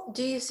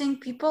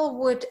think people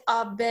would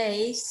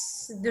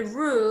base the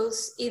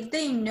rules if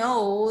they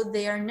know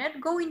they are not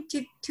going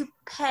to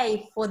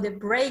pay for the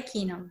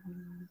breaking of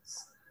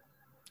rules?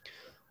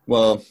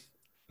 Well,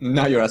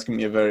 now you're asking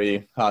me a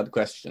very hard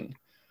question.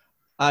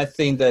 I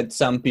think that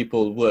some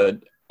people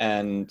would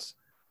and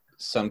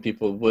some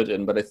people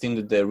wouldn't, but I think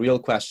that the real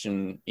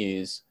question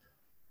is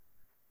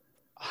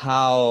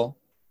how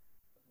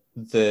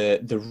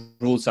the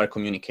rules are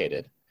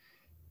communicated.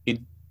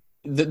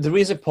 There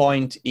is a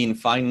point in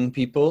finding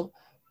people,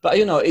 but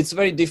it's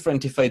very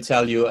different if I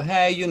tell you,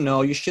 hey,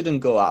 you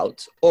shouldn't go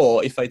out,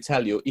 or if I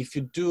tell you, if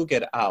you do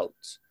get out,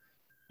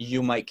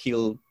 you might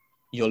kill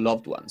your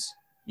loved ones.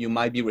 You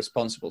might be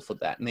responsible for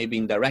that, maybe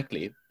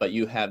indirectly, but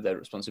you have that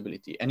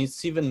responsibility. And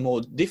it's even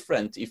more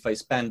different if I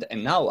spend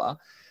an hour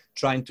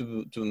trying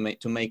to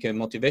make a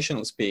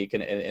motivational speak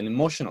and an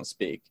emotional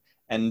speak,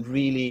 and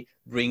really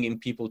bringing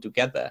people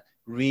together,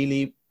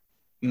 really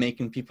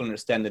making people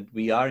understand that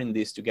we are in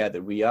this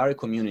together. We are a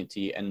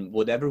community, and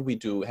whatever we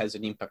do has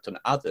an impact on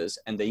others,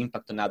 and the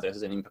impact on others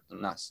has an impact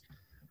on us.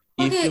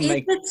 Okay,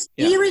 is the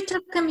spirit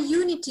of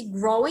community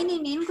growing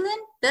in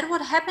England? That's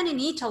what happened in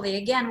Italy.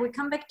 Again, we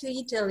come back to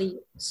Italy.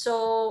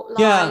 So,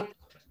 they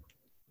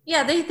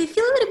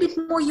feel a little bit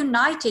more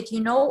united,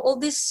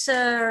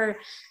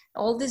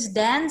 all this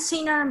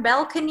dancing on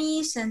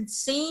balconies and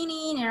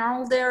singing, and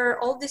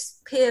all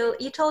these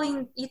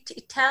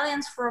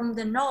Italians from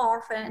the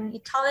north and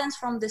Italians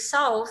from the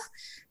south,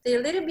 they're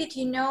a little bit,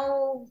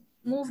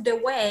 moved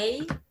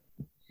away.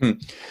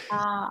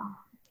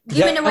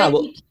 Giving away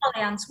the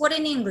Italians. What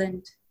in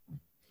England?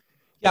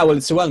 Yeah, well,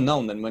 it's well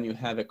known that when you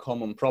have a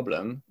common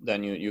problem,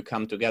 then you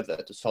come together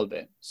to solve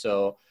it.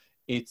 So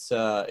it's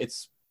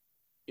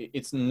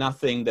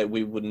nothing that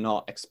we would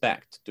not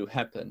expect to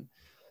happen.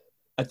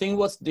 I think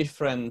what's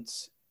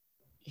different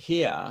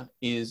here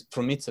is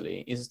from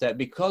Italy is that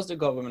because the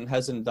government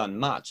hasn't done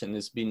much and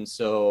has been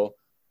so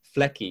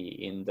flaky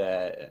in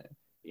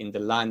the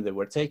line they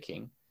were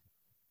taking,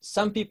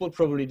 some people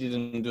probably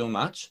didn't do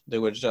much. They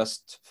were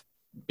just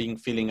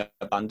feeling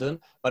abandoned.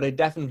 But I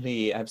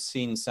definitely have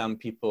seen some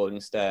people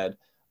instead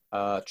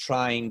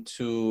trying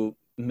to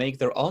make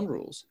their own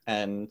rules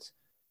and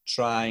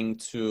trying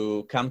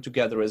to come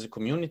together as a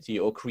community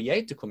or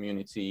create a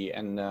community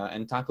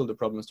and tackle the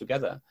problems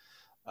together.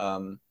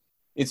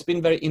 It's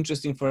been very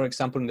interesting, for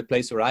example, in the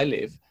place where I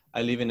live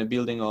in a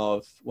building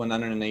of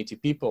 180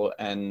 people,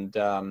 and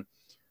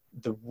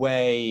the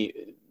way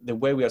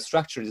we are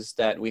structured is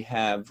that we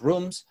have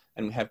rooms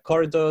and we have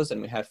corridors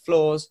and we have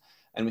floors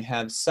and we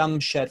have some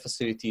shared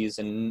facilities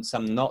and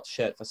some not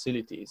shared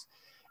facilities.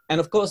 And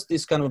of course,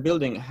 this kind of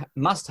building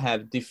must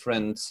have a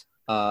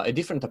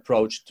different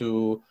approach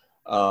to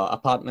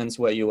apartments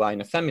where you are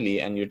in a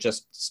family and you're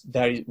just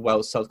very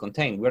well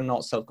self-contained. We're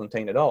not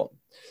self-contained at all.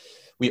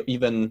 We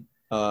even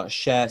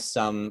share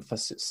some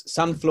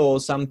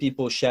floors. Some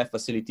people share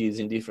facilities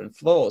in different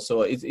floors,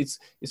 so it's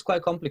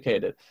quite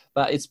complicated.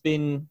 But it's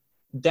been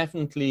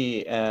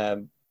definitely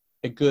a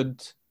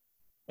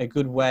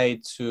good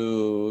way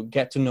to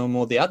get to know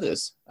more the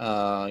others,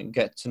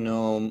 get to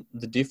know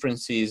the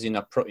differences in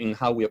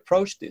how we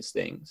approach these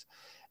things,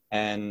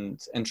 and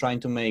trying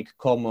to make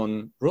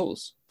common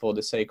rules for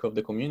the sake of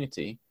the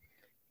community.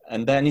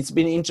 And then it's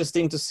been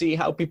interesting to see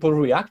how people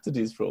react to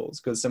these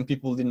rules, because some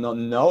people did not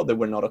know they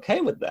were not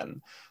okay with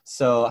them.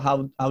 So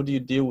how do you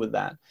deal with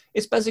that?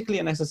 It's basically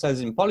an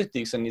exercise in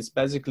politics, and it's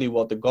basically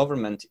what the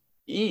government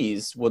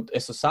is, what a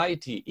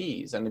society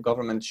is, and the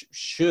government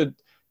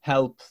should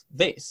help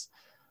this.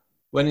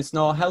 When it's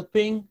not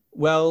helping,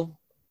 well,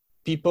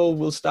 people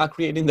will start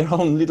creating their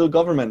own little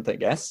government, I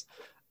guess.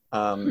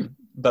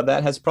 But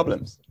that has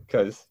problems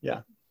because,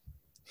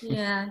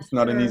 it's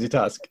not an easy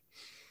task.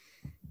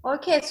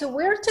 Okay, so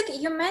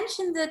you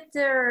mentioned that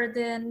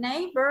the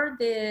neighbor,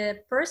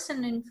 the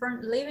person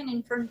living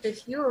in front of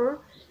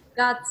you,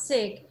 got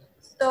sick.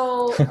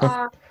 So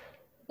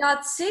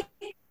got sick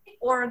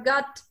or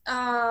got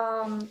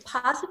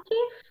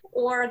positive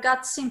or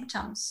got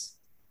symptoms?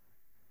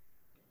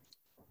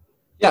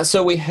 Yeah,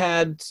 so we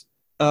had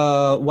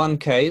one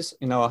case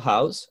in our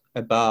house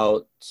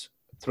about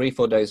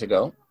 3-4 days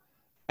ago,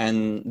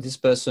 and this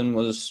person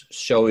was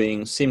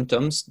showing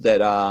symptoms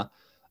that are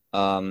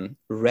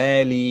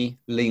rarely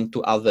linked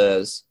to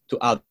other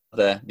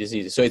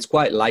diseases. So it's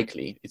quite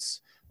likely,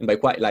 and by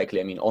quite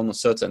likely I mean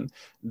almost certain,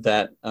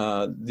 that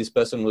this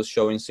person was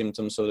showing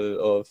symptoms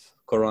of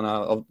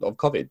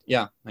COVID,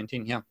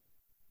 19, yeah.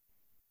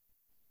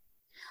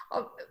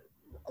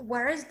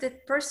 Where is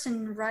that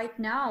person right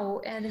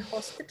now? At the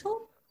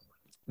hospital?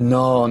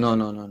 No.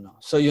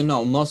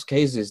 So, most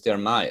cases they're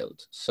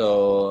mild.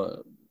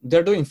 So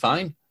they're doing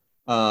fine.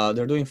 I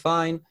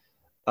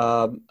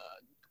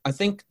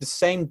think the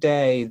same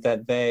day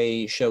that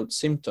they showed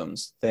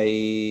symptoms,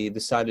 they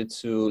decided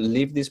to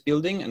leave this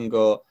building and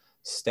go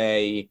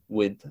stay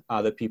with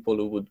other people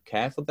who would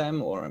care for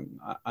them, or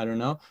I don't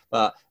know.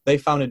 But they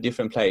found a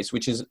different place,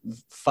 which is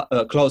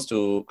close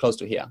to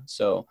here.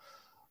 So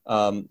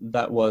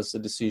that was a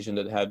decision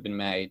that had been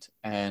made.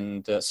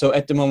 And so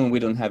at the moment, we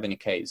don't have any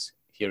case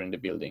here in the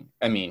building.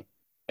 I mean,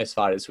 as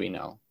far as we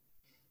know.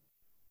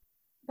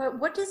 But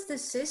what is the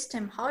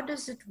system? How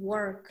does it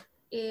work?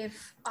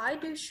 If I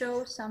do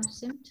show some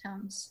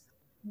symptoms,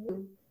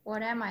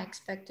 what am I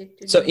expected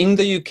to do? So in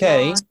the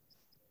UK,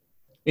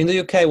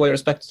 what you're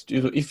expected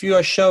to do, if you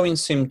are showing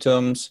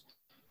symptoms,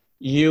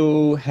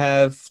 you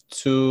have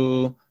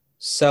to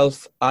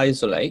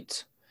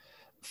self-isolate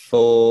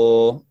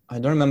for, I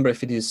don't remember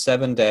if it is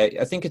 7 days.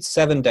 I think it's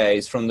 7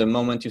 days from the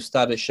moment you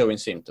started showing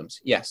symptoms.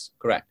 Yes,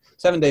 correct.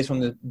 7 days from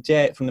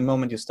the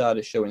moment you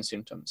started showing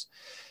symptoms.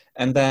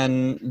 And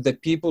then the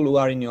people who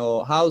are in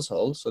your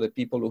household, so the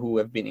people who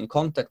have been in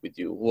contact with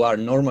you, who are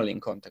normally in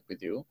contact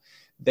with you,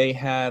 they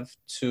have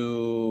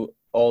to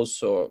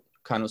also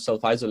kind of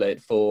self-isolate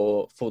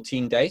for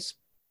 14 days.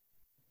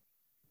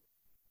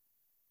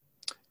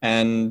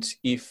 And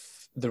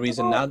if there is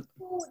another...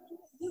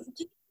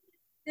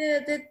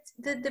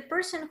 The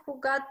person who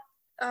got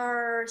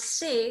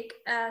sick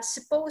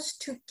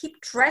supposed to keep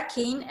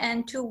tracking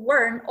and to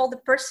warn all the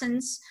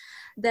persons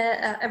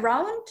that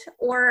around,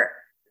 or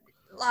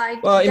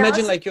like... Well,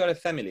 imagine like you're a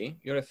family,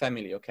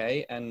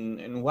 okay?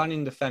 And one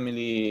in the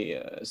family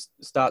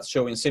starts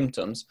showing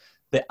symptoms.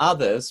 The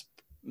others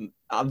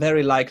are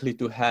very likely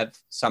to have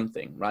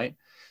something, right?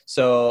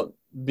 So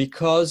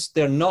because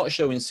they're not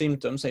showing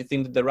symptoms, I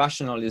think that the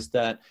rationale is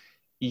that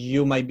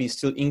you might be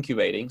still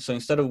incubating. So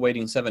instead of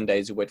waiting 7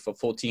 days, you wait for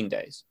 14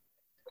 days.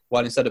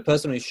 While instead the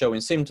person who is showing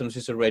symptoms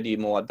is already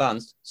more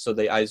advanced, so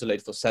they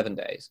isolate for 7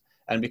 days.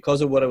 And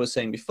because of what I was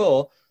saying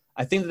before,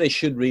 I think that they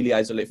should really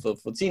isolate for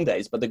 14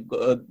 days, but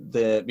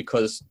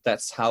because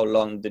that's how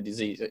long the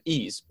disease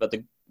is. But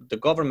the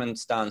government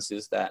stance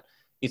is that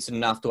it's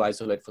enough to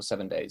isolate for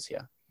 7 days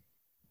here.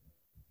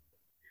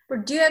 Or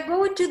do I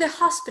go to the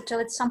hospital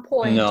at some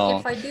point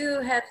if I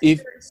do have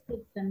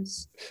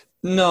symptoms?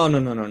 No.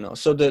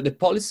 So the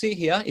policy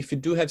here, if you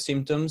do have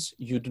symptoms,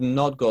 you do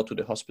not go to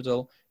the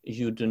hospital.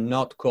 You do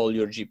not call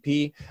your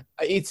GP.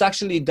 It's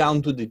actually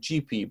down to the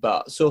GP,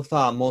 but so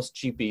far most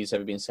GPs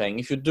have been saying,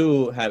 if you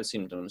do have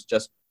symptoms,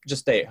 just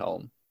stay at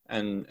home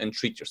and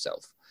treat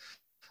yourself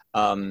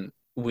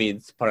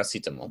with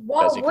paracetamol,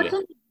 basically. What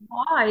on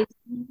advice?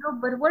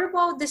 But what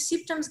about the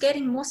symptoms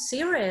getting more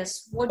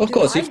serious? Of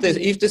course,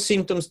 if the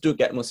symptoms do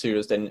get more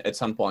serious, then at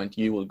some point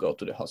you will go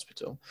to the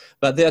hospital.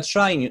 But they are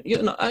trying,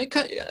 I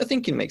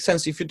think it makes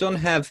sense if you don't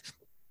have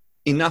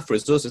enough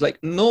resources. Like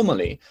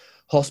normally,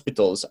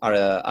 hospitals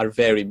are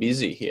very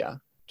busy here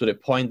to the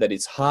point that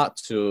it's hard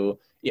to.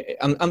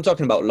 I'm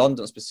talking about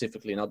London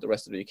specifically, not the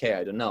rest of the UK.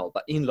 I don't know,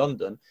 but in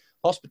London,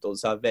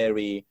 hospitals are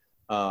very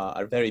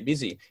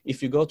busy.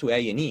 If you go to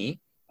A&E,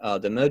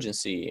 the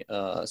emergency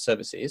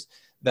services,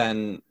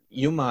 then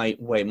you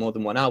might wait more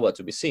than 1 hour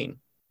to be seen.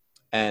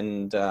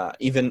 And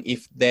even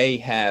if they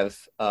have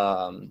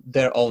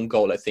their own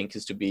goal, I think,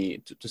 is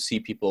to see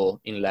people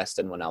in less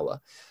than 1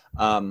 hour.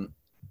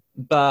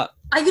 But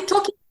are you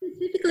talking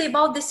specifically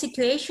about the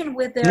situation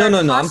with the... No.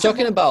 I'm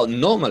talking about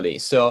normally.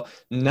 So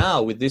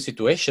now with this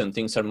situation,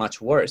 things are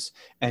much worse.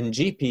 And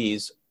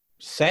GPs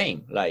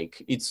saying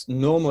like it's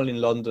normal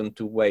in London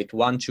to wait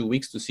 1-2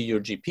 weeks to see your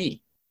GP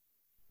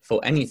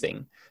for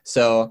anything.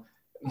 So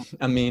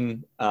I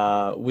mean,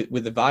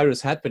 with the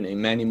virus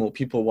happening, many more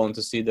people want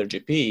to see their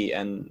GP,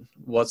 and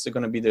what's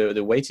going to be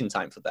the waiting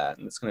time for that?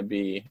 And it's going to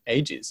be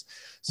ages.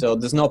 So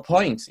there's no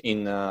point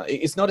in,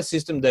 it's not a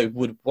system that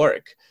would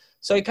work.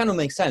 So it kind of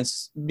makes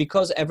sense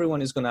because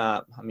everyone is going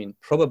to, I mean,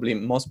 probably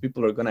most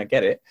people are going to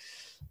get it,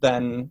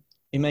 then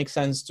it makes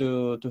sense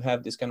to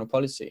have this kind of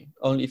policy.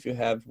 Only if you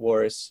have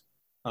worse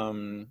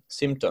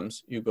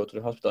symptoms, you go to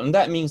the hospital. And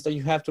that means that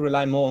you have to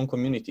rely more on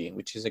community,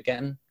 which is,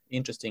 again,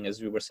 interesting,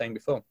 as we were saying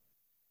before.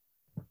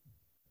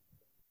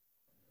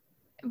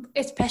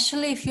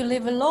 Especially if you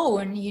live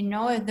alone,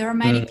 there are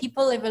many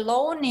people live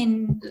alone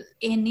in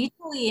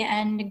Italy,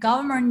 and the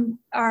government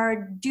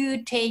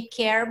do take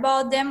care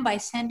about them by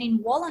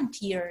sending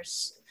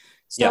volunteers.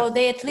 So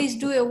they at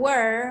least do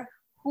aware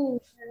who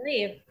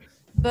live.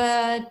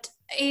 But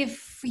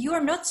if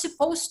you're not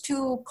supposed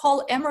to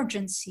call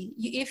emergency,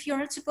 if you're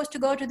not supposed to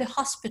go to the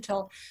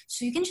hospital,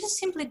 so you can just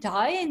simply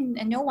die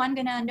and no one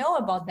gonna know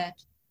about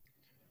that.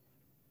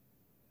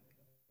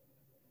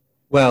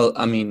 Well,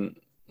 I mean,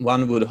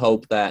 one would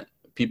hope that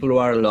people who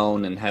are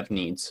alone and have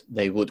needs,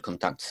 they would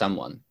contact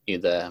someone,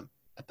 either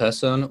a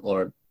person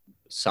or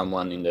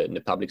someone in the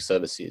public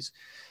services.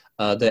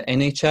 The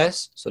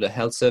NHS, so the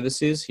health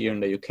services here in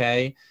the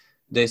UK,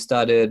 they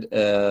started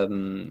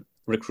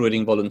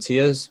recruiting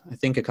volunteers, I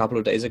think a couple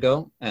of days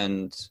ago,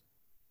 and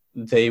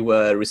they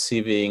were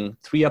receiving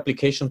 3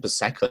 applications per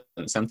second,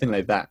 something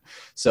like that.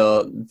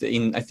 So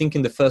I think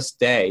in the first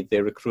day,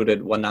 they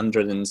recruited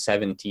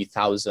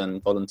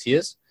 170,000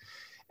 volunteers.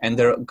 And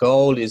their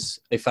goal is,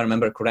 if I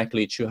remember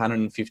correctly,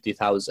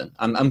 250,000.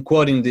 I'm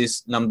quoting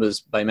these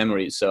numbers by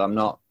memory, so I'm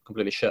not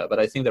completely sure, but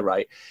I think they're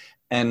right.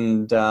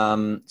 And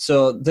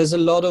so there's a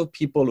lot of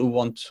people who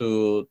want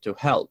to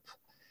help,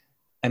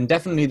 and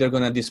definitely they're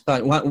going to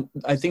dispatch.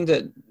 I think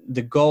that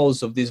the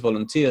goals of these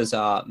volunteers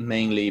are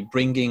mainly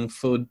bringing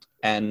food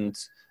and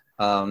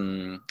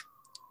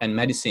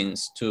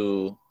medicines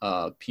to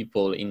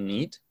people in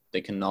need.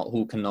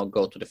 Who cannot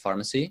go to the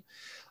pharmacy,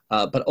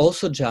 but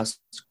also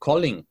just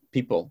calling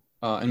people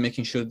and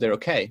making sure they're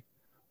okay,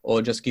 or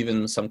just giving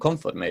them some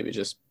comfort, maybe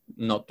just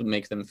not to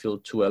make them feel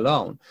too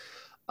alone.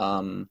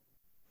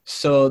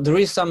 So there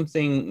is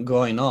something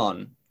going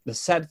on. The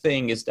sad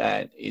thing is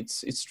that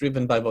it's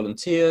driven by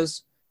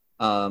volunteers.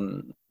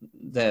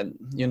 That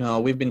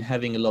we've been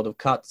having a lot of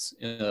cuts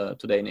to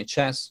the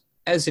NHS,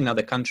 as in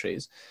other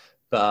countries.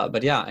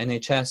 But yeah,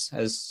 NHS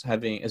has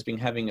been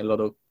having a lot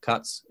of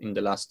cuts in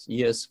the last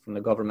years from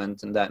the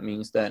government, and that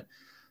means that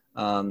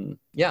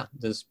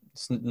there's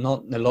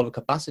not a lot of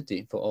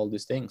capacity for all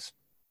these things,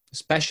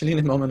 especially in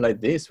a moment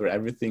like this where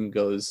everything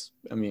goes.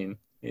 I mean,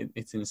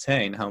 it's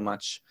insane how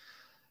much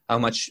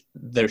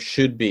there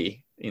should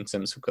be in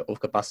terms of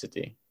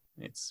capacity.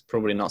 It's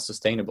probably not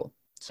sustainable.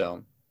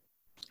 So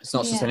it's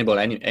not Yeah. sustainable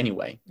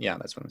anyway. Yeah,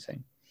 that's what I'm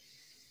saying.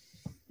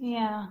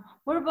 Yeah.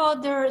 What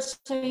about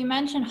so you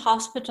mentioned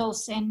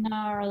hospitals in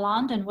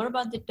London. What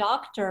about the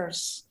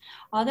doctors?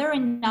 Are there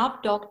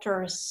enough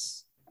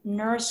doctors,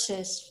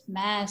 nurses,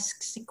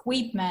 masks,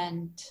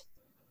 equipment?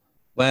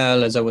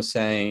 Well, as I was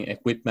saying,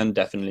 equipment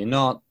definitely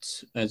not.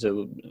 As I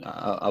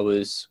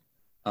was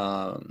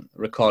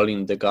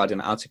recalling the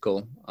Guardian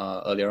article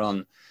earlier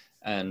on,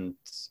 and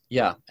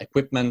yeah,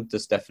 equipment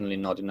is definitely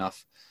not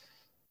enough.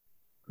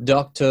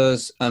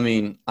 Doctors, I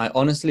mean, I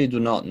honestly do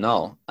not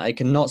know. I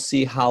cannot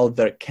see how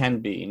there can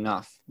be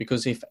enough,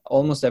 because if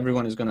almost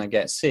everyone is going to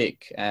get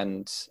sick,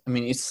 and I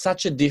mean, it's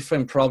such a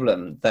different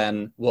problem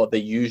than what they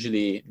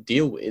usually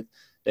deal with,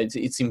 that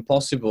it's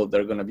impossible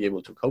they're going to be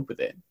able to cope with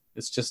it.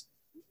 It's just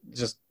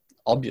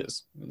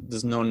obvious.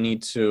 There's no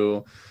need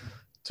to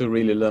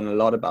really learn a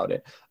lot about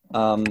it.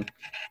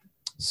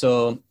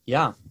 So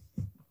yeah,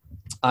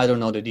 I don't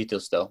know the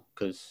details though,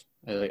 because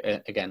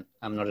again,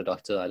 I'm not a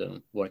doctor. I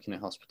don't work in a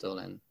hospital,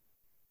 and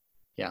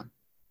yeah.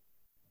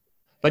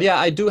 But yeah,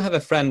 I do have a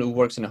friend who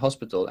works in a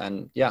hospital,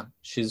 and yeah,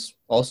 she's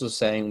also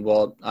saying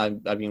what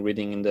I've been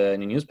reading in the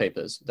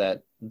newspapers,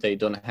 that they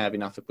don't have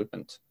enough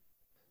equipment.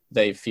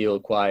 They feel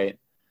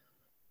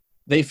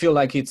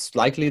like it's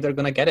likely they're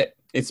going to get it.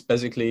 It's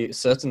basically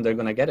certain they're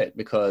going to get it,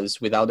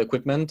 because without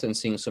equipment and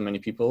seeing so many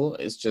people,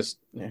 it's just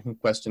a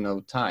question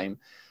of time.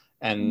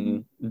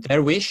 And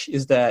their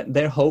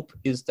hope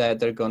is that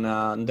they're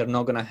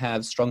not gonna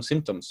have strong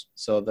symptoms,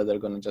 so that they're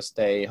gonna just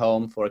stay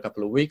home for a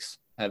couple of weeks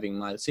having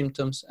mild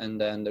symptoms, and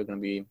then they're gonna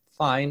be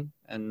fine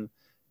and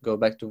go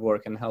back to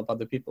work and help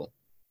other people.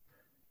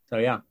 So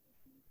yeah.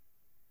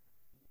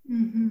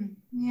 Mm-hmm.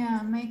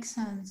 Yeah, makes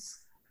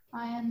sense.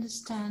 I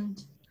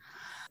understand.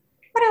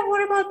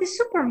 What about the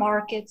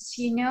supermarkets?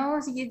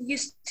 You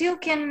still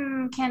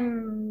can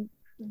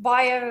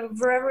buy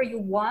wherever you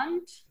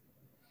want.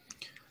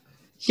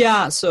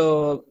 Yeah,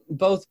 so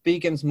both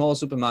big and small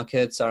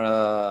supermarkets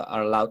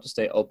are allowed to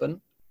stay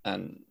open,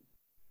 and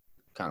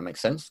kind of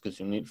makes sense because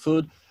you need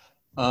food.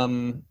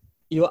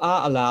 You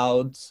are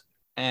allowed,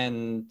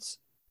 and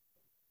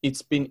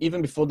it's been,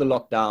 even before the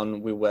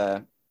lockdown,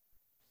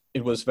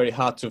 it was very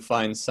hard to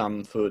find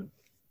some food.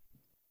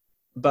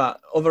 But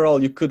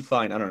overall, you could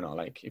find, I don't know,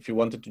 like if you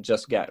wanted to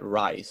just get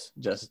rice,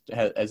 just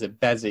as a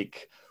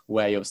basic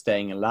way of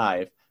staying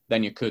alive,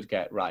 then you could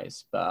get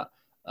rice. But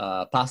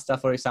pasta,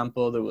 for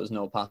example, there was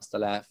no pasta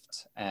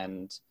left.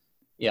 And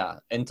yeah,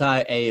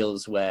 entire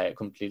aisles were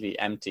completely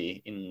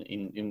empty.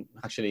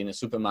 Actually, in a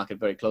supermarket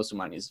very close to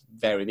mine is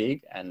very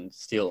big, and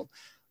still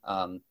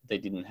they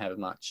didn't have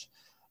much.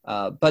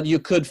 But you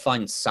could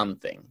find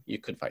something.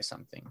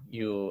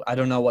 I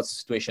don't know what's the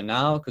situation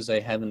now, because I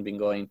haven't been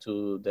going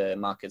to the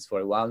markets for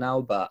a while now.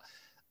 But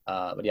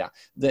yeah,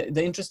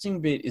 the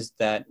interesting bit is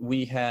that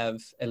we have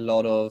a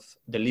lot of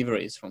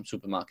deliveries from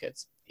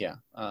supermarkets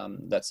here.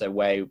 That's a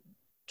way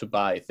to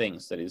buy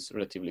things that is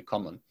relatively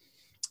common.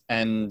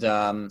 And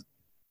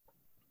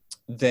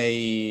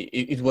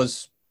it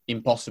was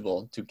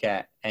impossible to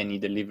get any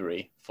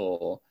delivery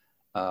for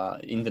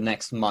in the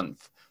next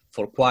month,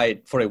 for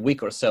a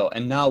week or so.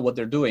 And now what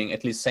they're doing,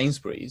 at least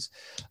Sainsbury's,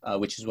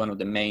 which is one of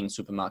the main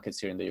supermarkets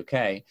here in the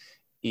UK,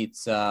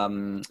 it's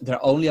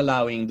they're only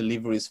allowing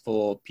deliveries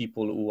for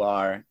people who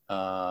are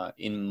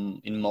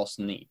in most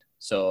need.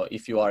 So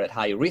if you are at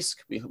high risk,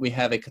 we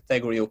have a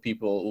category of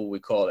people who we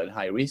call at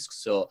high risk.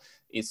 So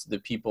it's the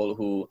people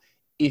who,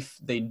 if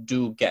they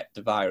do get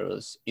the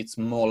virus, it's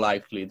more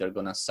likely they're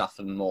going to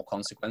suffer more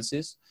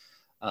consequences.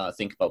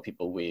 Think about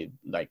people with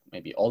like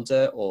maybe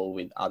older or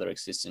with other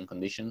existing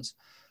conditions.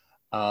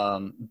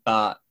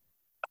 But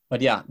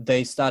yeah,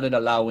 they started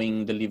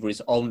allowing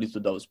deliveries only to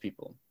those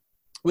people,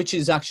 which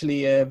is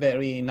actually a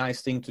very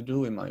nice thing to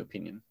do, in my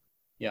opinion.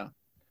 Yeah.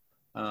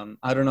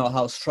 I don't know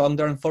how strong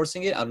they're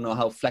enforcing it. I don't know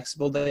how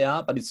flexible they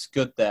are, but it's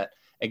good that,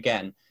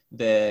 again,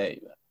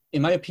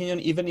 in my opinion,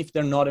 even if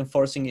they're not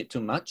enforcing it too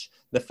much,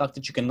 the fact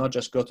that you cannot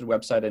just go to the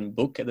website and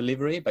book a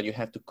delivery, but you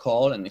have to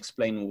call and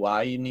explain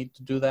why you need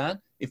to do that,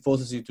 it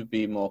forces you to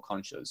be more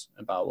conscious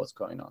about what's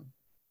going on.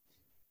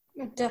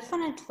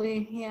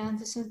 Definitely, yeah,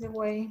 this is the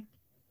way.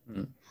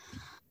 Mm.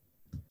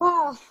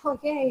 Oh,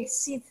 okay.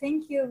 See,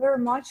 thank you very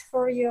much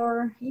for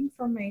your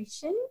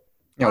information.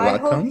 You're I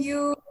hope welcome.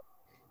 you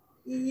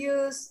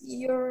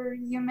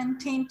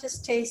maintain to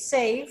stay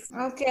safe.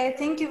 Okay,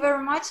 thank you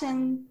very much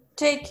and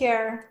take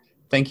care.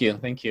 Thank you.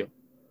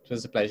 It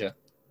was a pleasure.